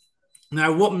well.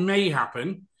 Now, what may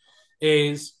happen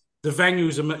is the venue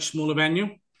is a much smaller venue,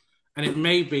 and it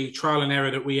may be trial and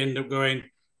error that we end up going,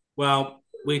 well,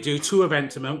 we do 2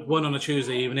 events a month, one on a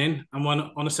Tuesday evening and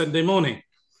one on a Sunday morning.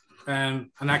 And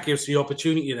that gives the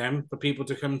opportunity then for people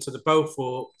to come to the both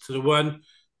or to the one.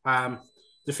 The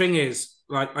thing is,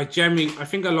 like I think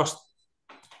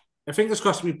it's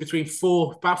cost me between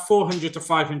about £400 to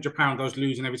 £500 I was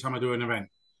losing every time I do an event.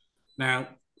 Now,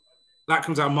 that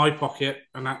comes out of my pocket,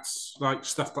 and that's like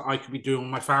stuff that I could be doing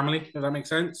with my family, if that makes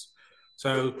sense.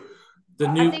 So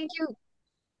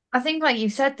I think like you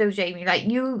said though, Jamie, like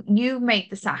you made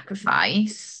the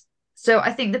sacrifice. So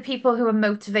I think the people who are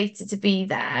motivated to be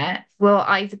there will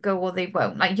either go or they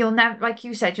won't. Like you'll never, like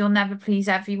you said, you'll never please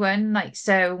everyone. Like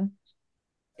so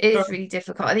it is really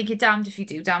difficult. I think you're damned if you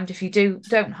do, damned if you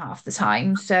don't half the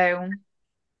time. So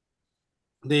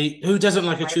who doesn't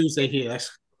like a Tuesday here?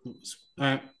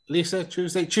 Lisa,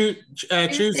 Tuesday.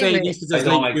 Tuesday. Lisa I does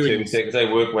don't late like Tuesday because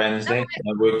I work Wednesday.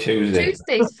 I work Tuesday.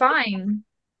 Tuesday's fine.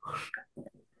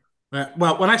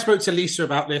 Well, when I spoke to Lisa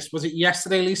about this, was it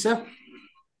yesterday, Lisa?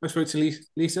 I spoke to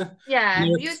Lisa. Yeah,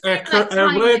 you saying like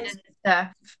timing and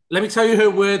stuff. Let me tell you her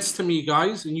words to me,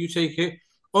 guys, and you take it.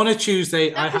 On a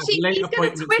Tuesday, I have late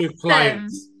appointments with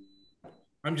clients.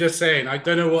 I'm just saying, I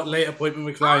don't know what late appointment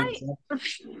with clients.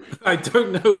 I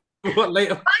don't know what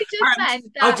late.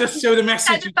 I'll just show the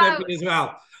message you sent me as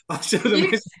well. I'll show the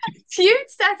message. You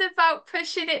said about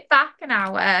pushing it back an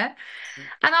hour, and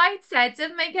I said,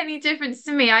 doesn't make any difference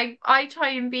to me. I try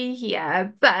and be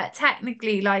here, but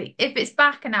technically, like if it's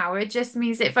back an hour, it just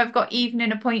means that if I've got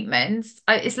evening appointments,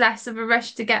 it's less of a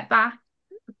rush to get back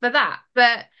for that.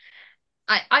 But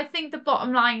I think the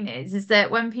bottom line is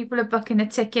that when people are booking a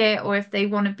ticket or if they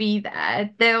want to be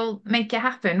there, they'll make it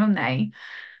happen, won't they?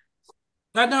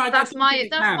 No, I don't think it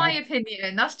That's my can.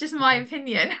 opinion. That's just my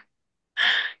opinion.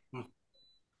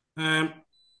 Um,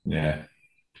 Yeah.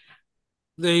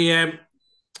 the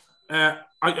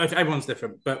everyone's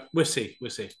different, but we'll see.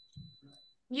 We'll see.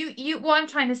 What I'm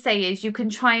trying to say is you can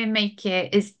try and make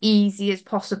it as easy as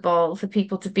possible for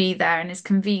people to be there and as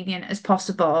convenient as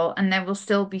possible, and there will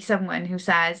still be someone who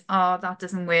says, "Oh, that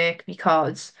doesn't work,"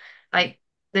 because like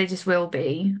they just will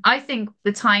be. I think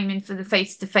the timing for the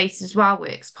face to face as well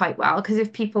works quite well because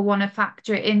if people want to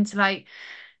factor it into like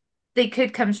they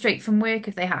could come straight from work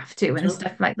if they have to and So,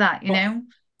 stuff like that, you know?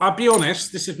 I'll be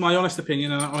honest. This is my honest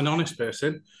opinion, and I'm an honest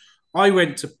person. I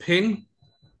went to PIN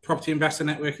Property Investor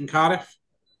Network in Cardiff,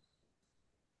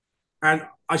 and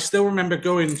I still remember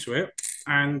going to it,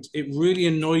 and it really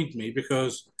annoyed me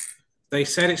because they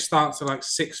said it starts at like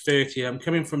 6:30. I'm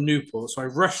coming from Newport, so I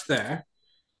rushed there.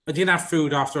 I didn't have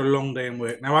food after a long day in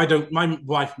work. Now I don't. My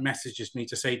wife messages me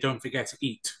to say don't forget to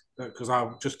eat because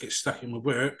I'll just get stuck in with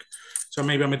work. So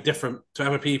maybe I'm a different to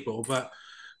other people, but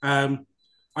um,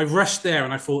 I rushed there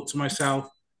and I thought to myself,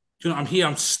 you know, I'm here.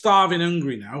 I'm starving,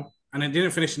 hungry now, and it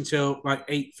didn't finish until like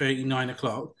 8:30, 9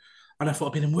 o'clock. And I thought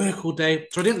I've been in work all day,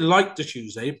 so I didn't like the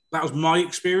Tuesday. That was my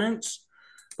experience,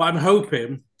 but I'm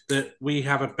hoping that we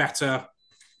have a better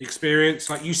experience.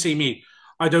 Like you see me,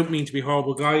 I don't mean to be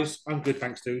horrible, guys. I'm good,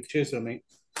 thanks to. Cheers, mate.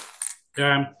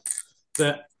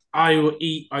 That I will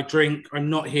eat, I drink. I'm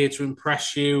not here to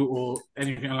impress you or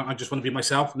anything. I just want to be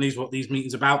myself, and these are what these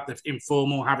meetings are about. They're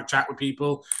informal, have a chat with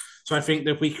people. So I think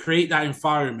that if we create that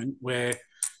environment where,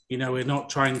 you know, we're not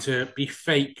trying to be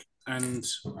fake and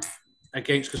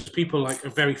against because people like are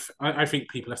very. I think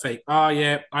people are fake. Oh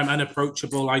yeah, I'm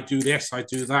unapproachable. I do this, I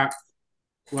do that.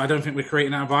 Well, I don't think we're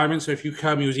creating that environment. So if you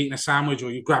come, you was eating a sandwich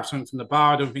or you grab something from the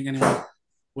bar, I don't think anyone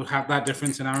will have that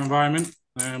difference in our environment.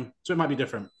 So it might be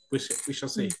different. We shall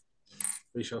see.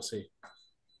 We shall see.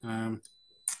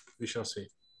 We shall see.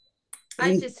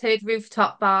 I just heard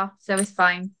rooftop bar, so it's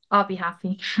fine. I'll be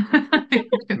happy.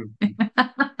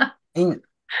 In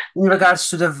regards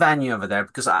to the venue over there,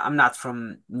 because I'm not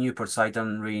from Newport, so I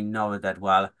don't really know it that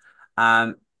well.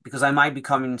 Because I might be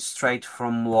coming straight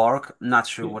from work. Not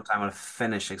sure what time I'll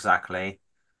finish exactly.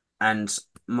 And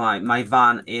my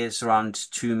van is around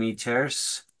 2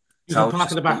 meters. You So I can was park at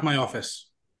just the back of my office.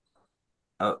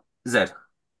 oh, is it?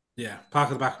 Yeah, park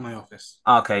at the back of my office.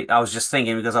 Okay, I was just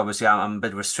thinking because obviously I'm a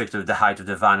bit restricted with the height of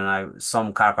the van, and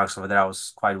some car parks over there I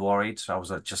was quite worried. So I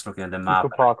was just looking at the You map.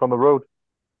 could park on the road.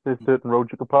 There's certain roads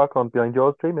you could park on behind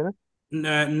yours, too, minute.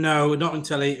 No, not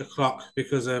until 8 o'clock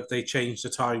because they changed the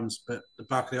times. But the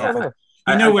back of the Yeah. office,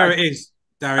 you I, know I, where I, it is,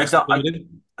 I Darius. don't The I,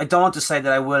 building. I don't want to say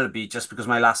that I will be just because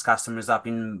my last customer is up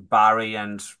in Barry,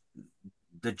 and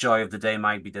the joy of the day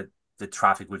might be that the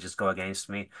traffic will just go against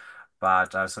me.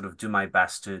 But I'll sort of do my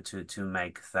best to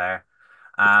make there.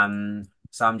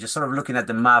 So I'm just sort of looking at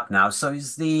the map now. So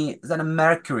is that a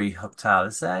Mercury Hotel?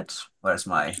 Is that where's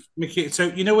my Mickey, so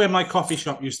you know where my coffee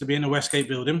shop used to be in the Westgate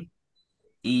building?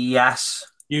 yes.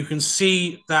 You can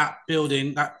see that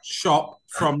building, that shop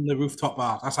from the rooftop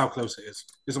bar. That's how close it is.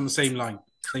 It's on the same line,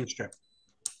 same strip.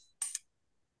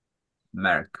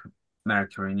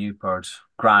 Mercury Newport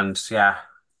Grand, yeah.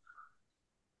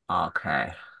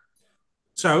 Okay.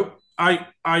 So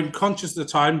I'm conscious of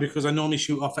the time because I normally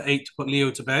shoot off at 8 to put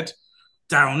Leo to bed.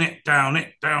 Down it, down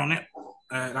it, down it.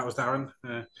 That was Darren.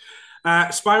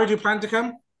 Spyro, do you plan to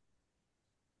come?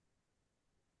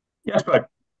 Yes, but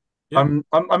Yeah.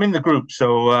 I'm in the group,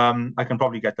 so I can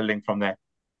probably get the link from there.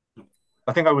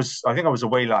 I think I was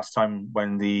away last time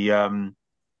when the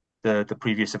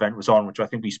previous event was on, which I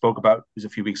think we spoke about. It was a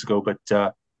few weeks ago, but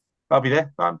I'll be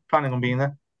there. I'm planning on being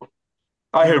there.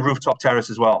 I heard rooftop terrace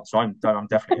as well, so I'm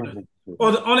definitely.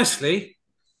 Well, honestly,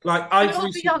 like I I've will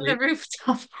be on the recently,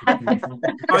 rooftop.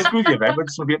 I screw the event. We're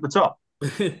just going to be at the top.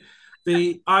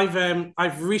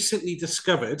 I've recently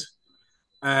discovered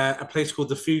a place called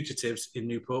the Fugitives in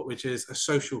Newport, which is a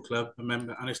social club, a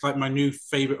member, and it's like my new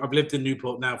favorite. I've lived in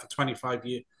Newport now for 25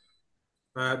 years.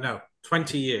 No,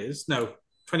 20 years. No,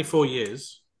 24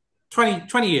 years.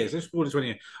 20 years. Let's call it 20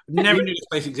 years. I never knew this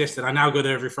place existed. I now go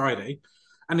there every Friday.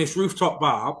 And this rooftop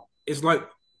bar is like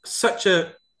such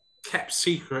a kept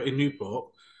secret in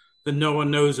Newport that no one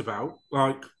knows about.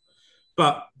 Like,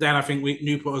 but then I think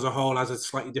Newport as a whole has a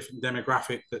slightly different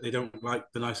demographic that they don't like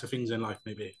the nicer things in life,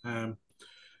 maybe.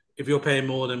 If you're paying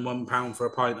more than £1 for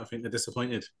a pint, I think they're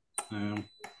disappointed. Happy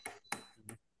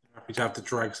to have the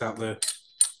drags out the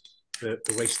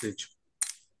wastage.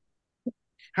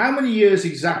 How many years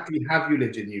exactly have you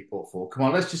lived in Newport for? Come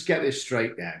on, let's just get this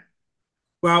straight now.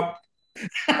 Well,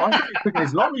 I think you're picking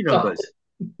his lottery numbers.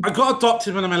 I got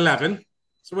adopted when I'm 11.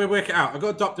 So we'll work it out. I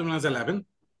got adopted when I was 11.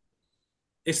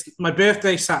 It's my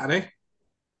birthday Saturday.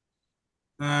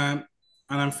 And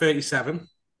I'm 37.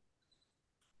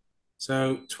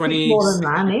 So 20. More than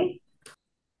that, eh?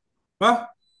 What?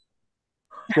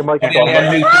 Your mic is Yeah,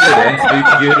 on. me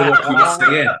too. You know what you were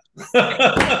saying.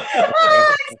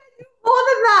 More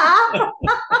than that.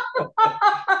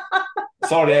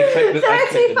 Sorry, I clicked it.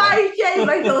 35, James,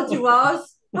 I thought you was.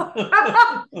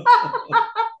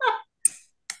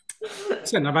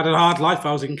 Listen, I've had a hard life.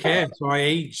 I was in care, so I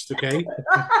aged, okay?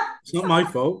 It's not my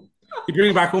fault. You're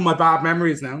bringing back all my bad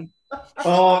memories now.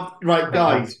 Oh, right,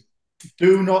 guys.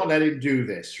 Do not let him do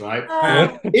this, right?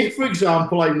 If, for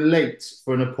example, I'm late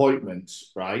for an appointment,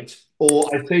 right? Or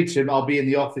I say to him, I'll be in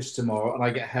the office tomorrow and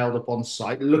I get held up on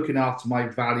site looking after my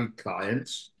valued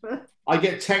clients, I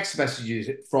get text messages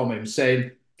from him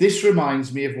saying, this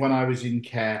reminds me of when I was in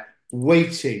care,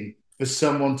 waiting for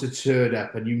someone to turn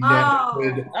up and you never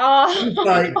heard.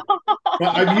 Like,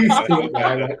 I'm used to it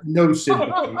now. Like, no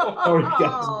sympathy. Sorry,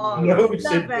 guys. No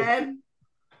sympathy.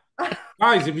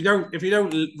 Guys, if you don't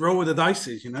roll with the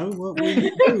dices, what are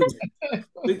you doing?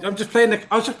 I was just playing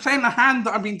the hand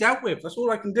that I've been dealt with. That's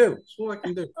all I can do. That's all I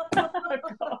can do.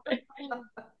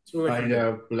 I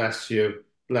know, bless you.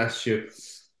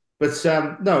 But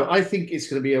no, I think it's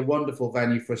going to be a wonderful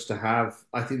venue for us to have.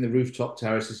 I think the rooftop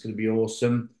terrace is going to be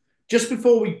awesome. Just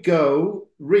before we go,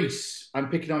 Reese, I'm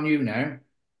picking on you now.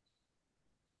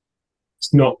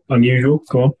 It's not unusual.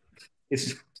 Go on.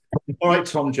 It's all right,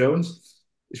 Tom Jones.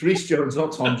 It's Reese Jones,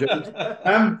 not Tom Jones.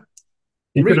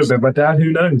 He could have been my dad.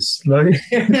 Who knows? Like...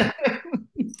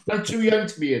 I'm too young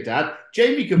to be your dad.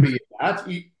 Jamie could be your dad.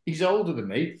 He's older than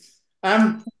me.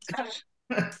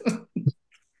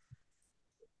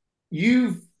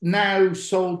 You've now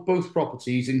sold both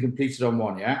properties and completed on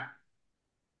one, yeah?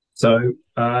 So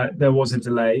there was a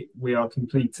delay. We are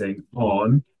completing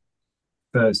on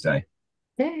Thursday.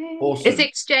 Awesome. It's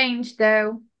exchanged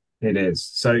though. It is.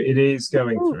 So it is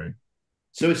going through.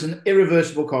 So it's an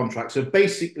irreversible contract. So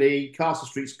basically, Castle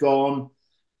Street's gone,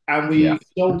 and we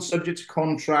sold subject to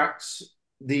contracts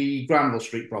the Granville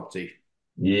Street property.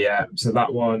 Yeah, so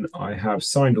that one I have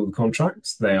signed all the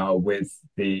contracts. They are with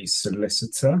the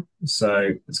solicitor.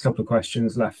 So there's a couple of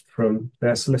questions left from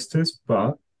their solicitors,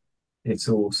 but it's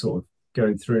all sort of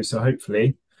going through. So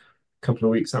hopefully a couple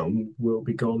of weeks that one will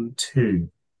be gone too.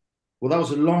 Well, that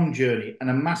was a long journey, and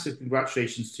a massive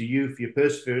congratulations to you for your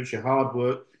perseverance, your hard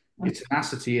work, your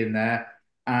tenacity in there,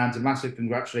 and a massive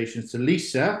congratulations to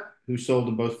Lisa, who sold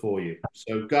them both for you.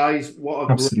 So, guys, what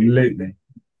a great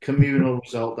communal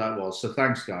result that was. So,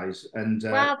 thanks, guys, and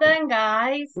well done,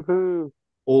 guys.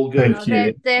 All good. Thank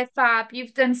you. They're fab.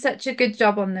 You've done such a good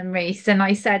job on them, Reese. And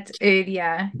I said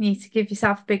earlier, you need to give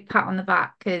yourself a big pat on the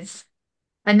back because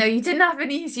I know you didn't have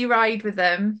an easy ride with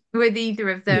either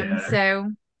of them. Yeah.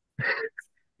 So.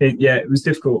 It was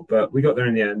difficult, but we got there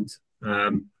in the end.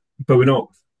 But we're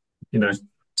not,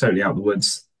 totally out of the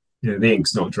woods. The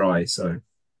ink's not dry, so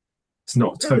it's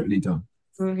not totally done.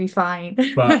 We'll be fine.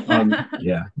 But I'm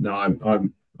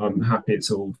happy it's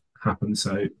all happened.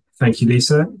 So thank you,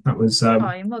 Lisa. That was you're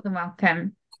more than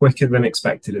welcome. Quicker than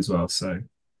expected as well. So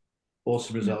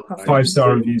awesome result.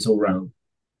 5-star reviews all round.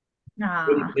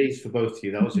 Really pleased for both of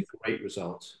you. That was a great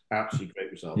result. Absolutely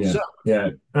great result.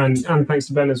 Yeah. And thanks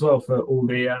to Ben as well for all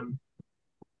the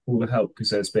help,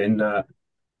 because there's been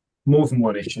more than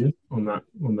one issue on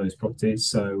those properties.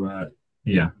 So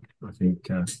I think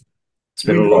it's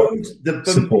been a lot of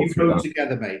support we rode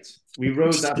together, mate. We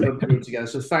rode that bump road together.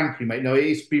 So thank you, mate. No,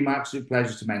 it's been my absolute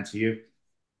pleasure to mentor you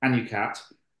and your cat.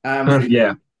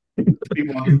 Yeah.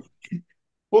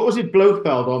 What was it,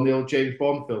 Blofeld on the old James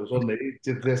Bond films, wasn't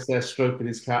it? They're stroking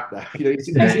his cat there.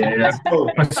 Yeah.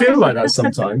 I feel like that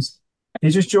sometimes. He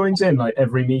just joins in like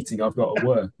every meeting I've got at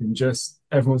work, and just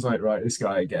everyone's like, right, this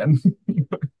guy again.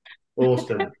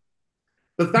 Awesome.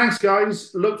 But thanks,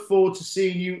 guys. Look forward to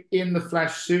seeing you in the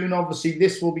flesh soon. Obviously,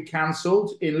 this will be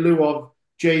cancelled in lieu of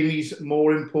Jamie's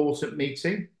more important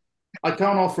meeting. I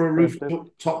can't offer a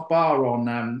rooftop bar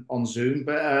on Zoom,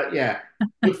 but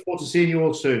look forward to seeing you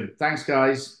all soon. Thanks,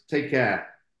 guys. Take care.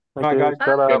 Bye, guys.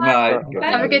 Good night.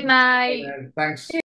 Have a good night. Thanks.